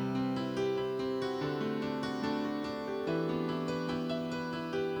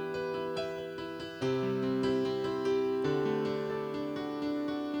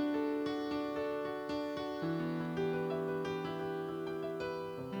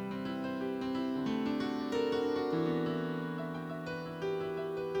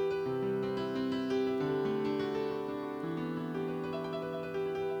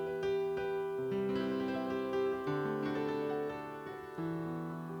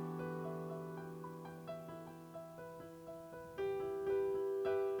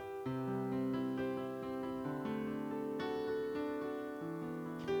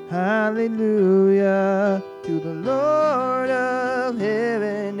 Hallelujah to the Lord of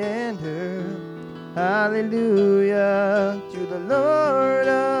heaven and earth. Hallelujah to the Lord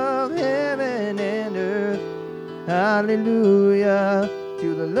of heaven and earth. Hallelujah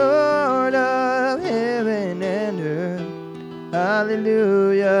to the Lord of heaven and earth.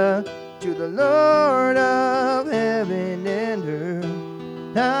 Hallelujah to the Lord of heaven and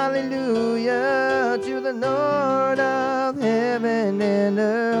earth. Hallelujah to the Lord of heaven and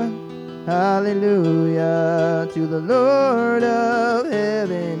earth. Hallelujah to the Lord of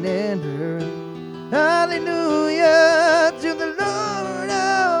heaven and earth. Hallelujah to the Lord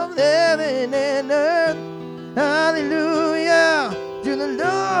of heaven and earth. Hallelujah to the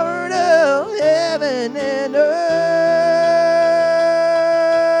Lord of heaven and earth.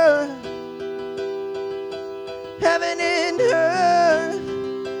 Heaven and earth.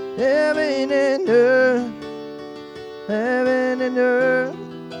 Heaven and earth. Heaven and earth.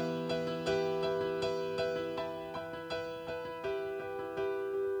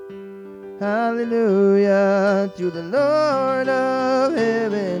 Hallelujah to the Lord of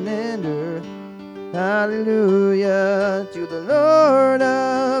heaven and earth. Hallelujah to the Lord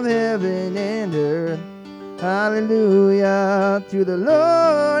of heaven and earth. Hallelujah to the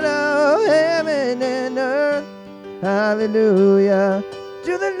Lord of heaven and earth. Hallelujah to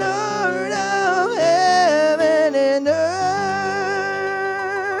the Lord of heaven and earth.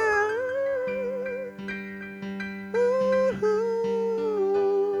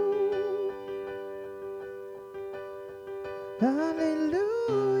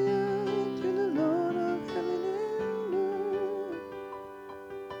 Hallelujah to the Lord of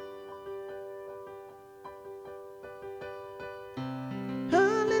heaven and earth.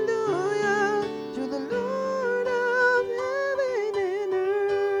 Hallelujah to the Lord of heaven and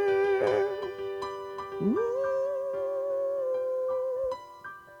earth. Ooh.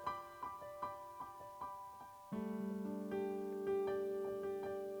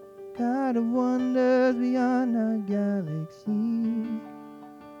 God of wonders beyond our galaxy,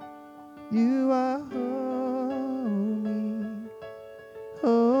 you are holy,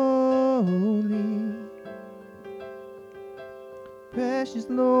 holy. Precious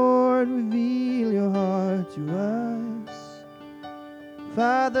Lord, reveal your heart to us.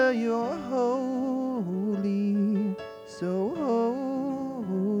 Father, you're holy, so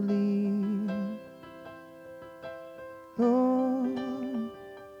holy. Lord,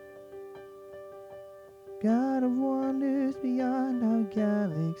 God of wonders beyond our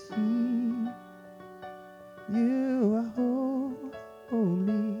galaxy, you are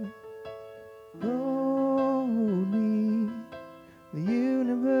holy, holy. The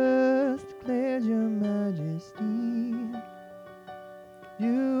universe declares your majesty.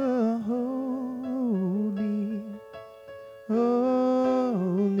 You are holy,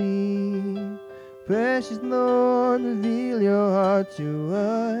 holy. Precious Lord, reveal your heart to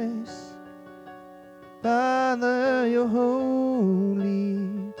us. Father, you're holy,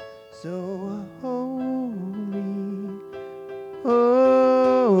 so holy,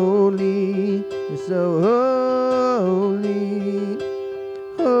 holy. You're so holy,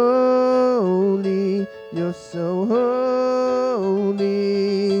 holy. You're so holy,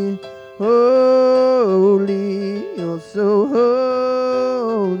 holy. You're so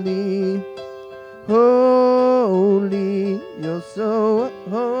holy, holy. You're so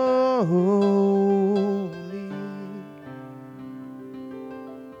holy.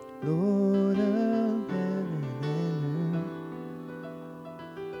 Lord of heaven and earth,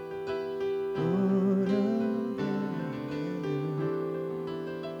 Lord of heaven and earth,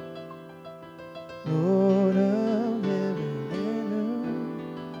 Lord of heaven and earth,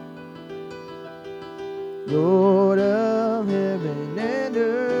 Lord of heaven and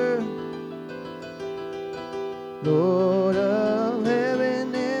earth, Lord of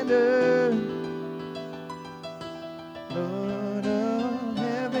heaven and earth, Lord of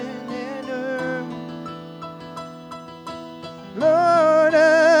heaven and earth, Lord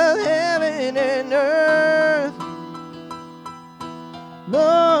of heaven and earth,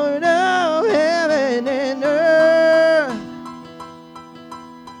 Lord of heaven and earth,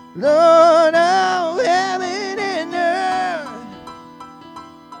 Lord of heaven and earth,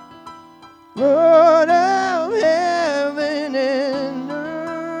 Lord of heaven and earth.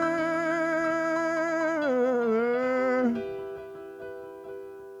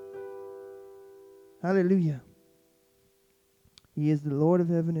 Hallelujah. He is the Lord of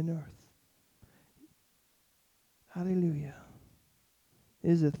heaven and earth. Hallelujah.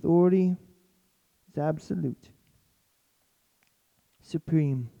 His authority is absolute,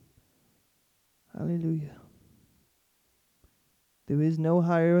 supreme. Hallelujah. There is no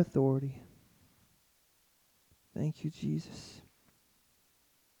higher authority. Thank you, Jesus.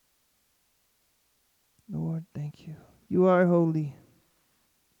 Lord, thank you. You are holy.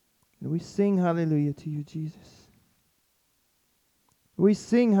 And we sing hallelujah to you, Jesus. We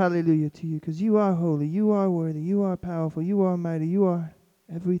sing hallelujah to you because you are holy, you are worthy, you are powerful, you are mighty, you are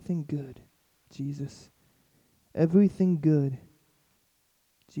everything good, Jesus. Everything good,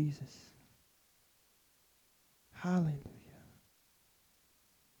 Jesus. Hallelujah.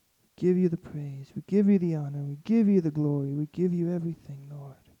 We give you the praise, we give you the honor, we give you the glory, we give you everything,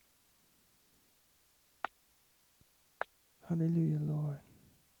 Lord. Hallelujah, Lord.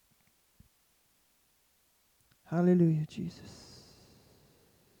 Hallelujah, Jesus.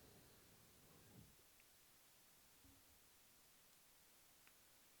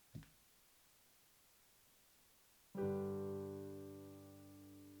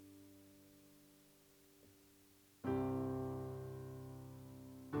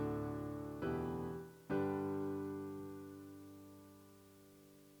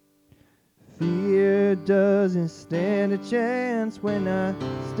 Fear doesn't stand a chance when I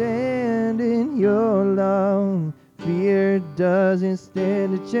stand in your love. Fear doesn't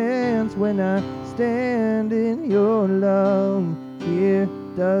stand a chance when I stand in your love. Fear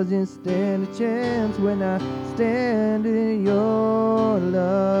doesn't stand a chance when I stand in your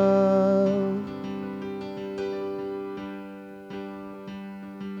love.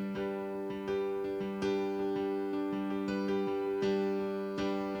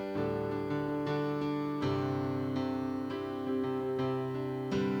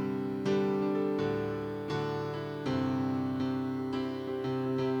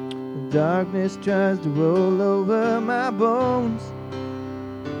 Darkness tries to roll over my bones,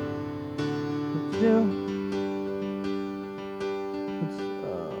 but still,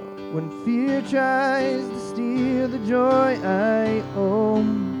 when fear tries to steal the joy I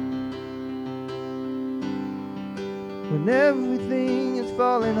own, when everything is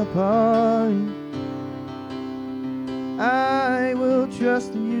falling apart, I will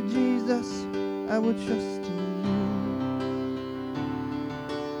trust in you, Jesus. I will trust in you.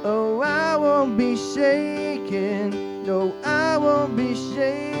 Oh, I won't be shaken. No, I won't be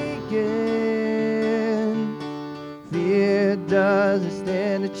shaken. Fear doesn't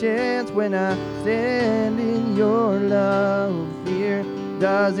stand a chance when I stand in your love. Fear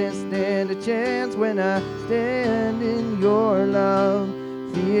doesn't stand a chance when I stand in your love.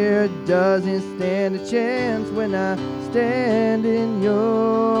 Fear doesn't stand a chance when I stand in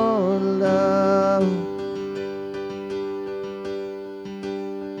your love.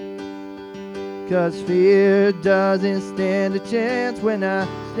 'Cause fear doesn't stand a chance when I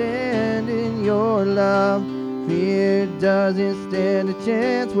stand in your love. Fear doesn't stand a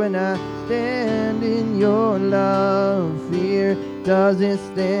chance when I stand in your love. Fear doesn't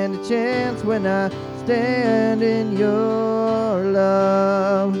stand a chance when I stand in your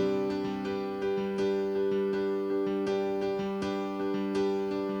love.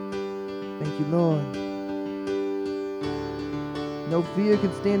 Thank you, Lord. No fear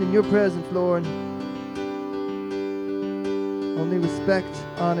can stand in your presence, Lord. Only respect,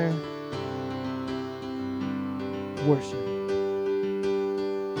 honor, worship,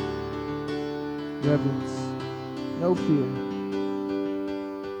 reverence, no fear.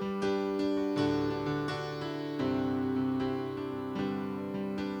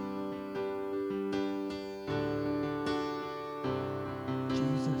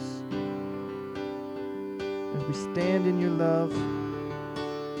 Jesus, as we stand in your love,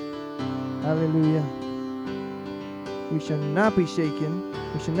 hallelujah, we shall not be shaken,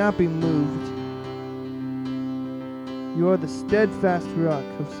 we shall not be moved. You are the steadfast rock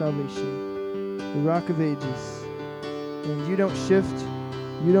of salvation, the rock of ages. And you don't shift,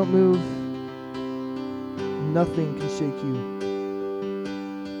 you don't move, nothing can shake you.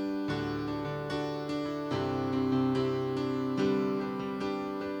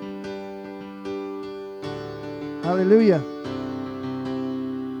 Hallelujah.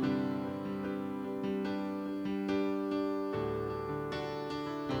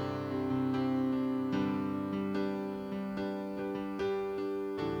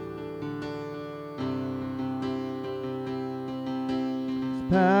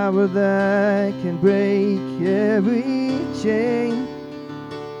 Power that can break every chain.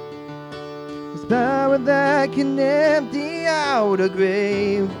 There's power that can empty out a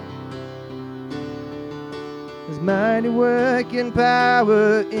grave. There's mighty working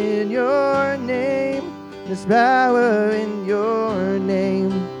power in your name. There's power in your name.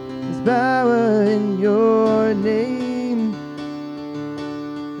 There's power in your name.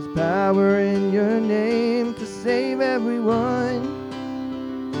 There's power in your name to save everyone.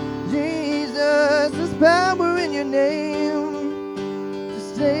 there's power in your name to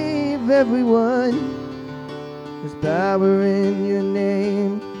save everyone. There's power in your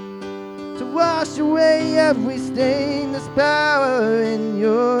name to wash away every stain. There's power in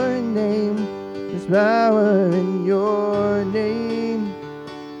your name. There's power in your name.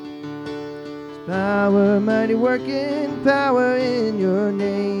 There's power, mighty working power in your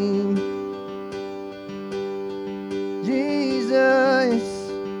name. Jesus,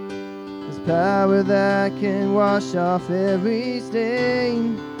 there's power that can wash off every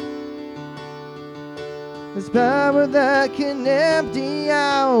stain. There's power that can empty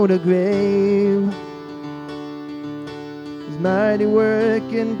out a grave. There's mighty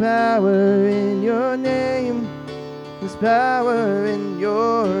working power in your name. There's power in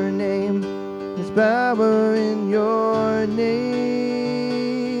your name. There's power in your name.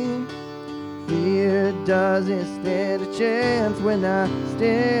 Fear doesn't stand a chance when I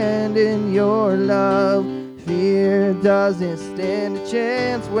stand in your love. Fear doesn't stand a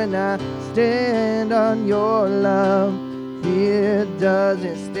chance when I stand on your love. Fear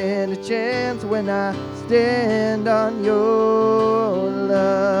doesn't stand a chance when I stand on your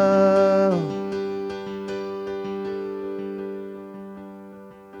love.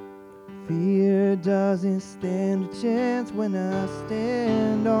 Fear doesn't stand a chance when I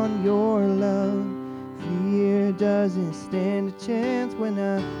stand on your love. Fear doesn't stand a chance when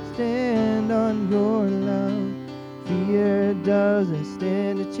I stand on your love. Fear doesn't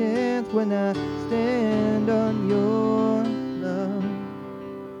stand a chance when I stand on your love.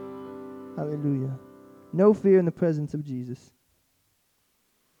 Hallelujah. No fear in the presence of Jesus.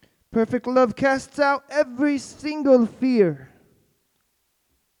 Perfect love casts out every single fear.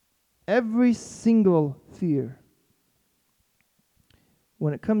 Every single fear.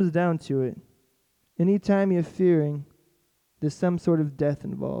 When it comes down to it, anytime you're fearing, there's some sort of death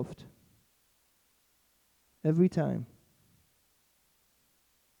involved. Every time.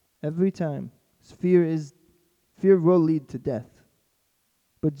 Every time. Fear will lead to death.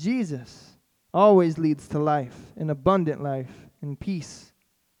 But Jesus always leads to life, an abundant life, and peace,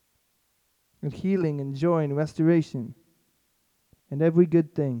 and healing, and joy, and restoration, and every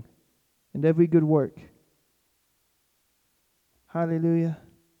good thing, and every good work. Hallelujah.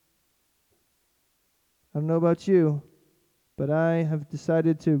 I don't know about you, but I have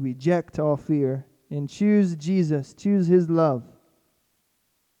decided to reject all fear and choose Jesus, choose His love.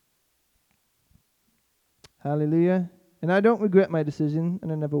 Hallelujah. And I don't regret my decision,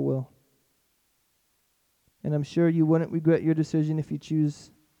 and I never will. And I'm sure you wouldn't regret your decision if you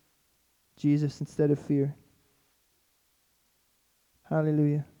choose Jesus instead of fear.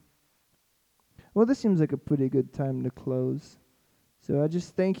 Hallelujah. Well, this seems like a pretty good time to close. So I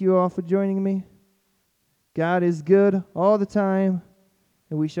just thank you all for joining me. God is good all the time,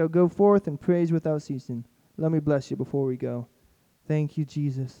 and we shall go forth and praise without ceasing. Let me bless you before we go. Thank you,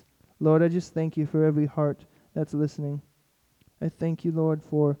 Jesus. Lord, I just thank you for every heart that's listening. I thank you, Lord,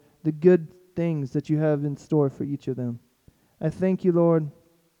 for the good things that you have in store for each of them. I thank you, Lord,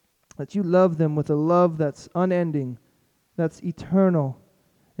 that you love them with a love that's unending, that's eternal,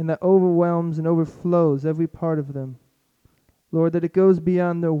 and that overwhelms and overflows every part of them. Lord, that it goes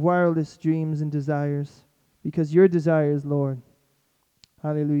beyond their wildest dreams and desires, because your desires, Lord,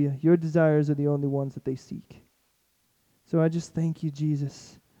 hallelujah, your desires are the only ones that they seek. So I just thank you,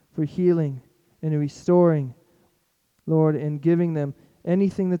 Jesus, for healing and restoring, Lord, and giving them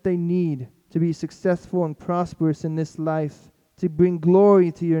anything that they need to be successful and prosperous in this life, to bring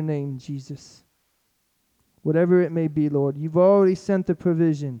glory to your name, Jesus. Whatever it may be, Lord, you've already sent the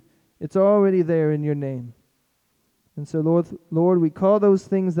provision. It's already there in your name. And so, Lord, we call those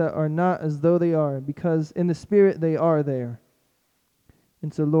things that are not as though they are, because in the Spirit they are there.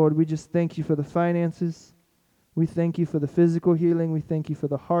 And so, Lord, we just thank you for the finances. We thank you for the physical healing. We thank you for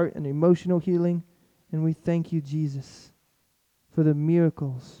the heart and emotional healing. And we thank you, Jesus, for the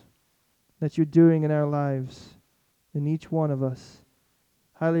miracles that you're doing in our lives, in each one of us.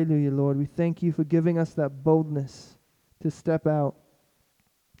 Hallelujah, Lord. We thank you for giving us that boldness to step out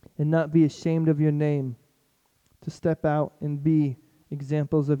and not be ashamed of your name, to step out and be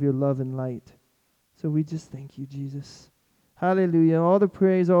examples of your love and light. So we just thank you, Jesus. Hallelujah. All the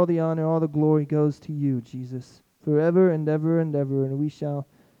praise, all the honor, all the glory goes to you, Jesus, forever and ever and ever. And we shall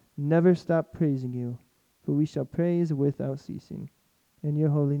never stop praising you, for we shall praise without ceasing. In your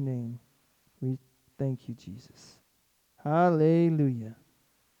holy name, we thank you, Jesus. Hallelujah.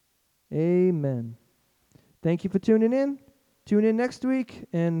 Amen. Thank you for tuning in. Tune in next week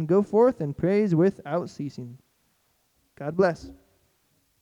and go forth and praise without ceasing. God bless.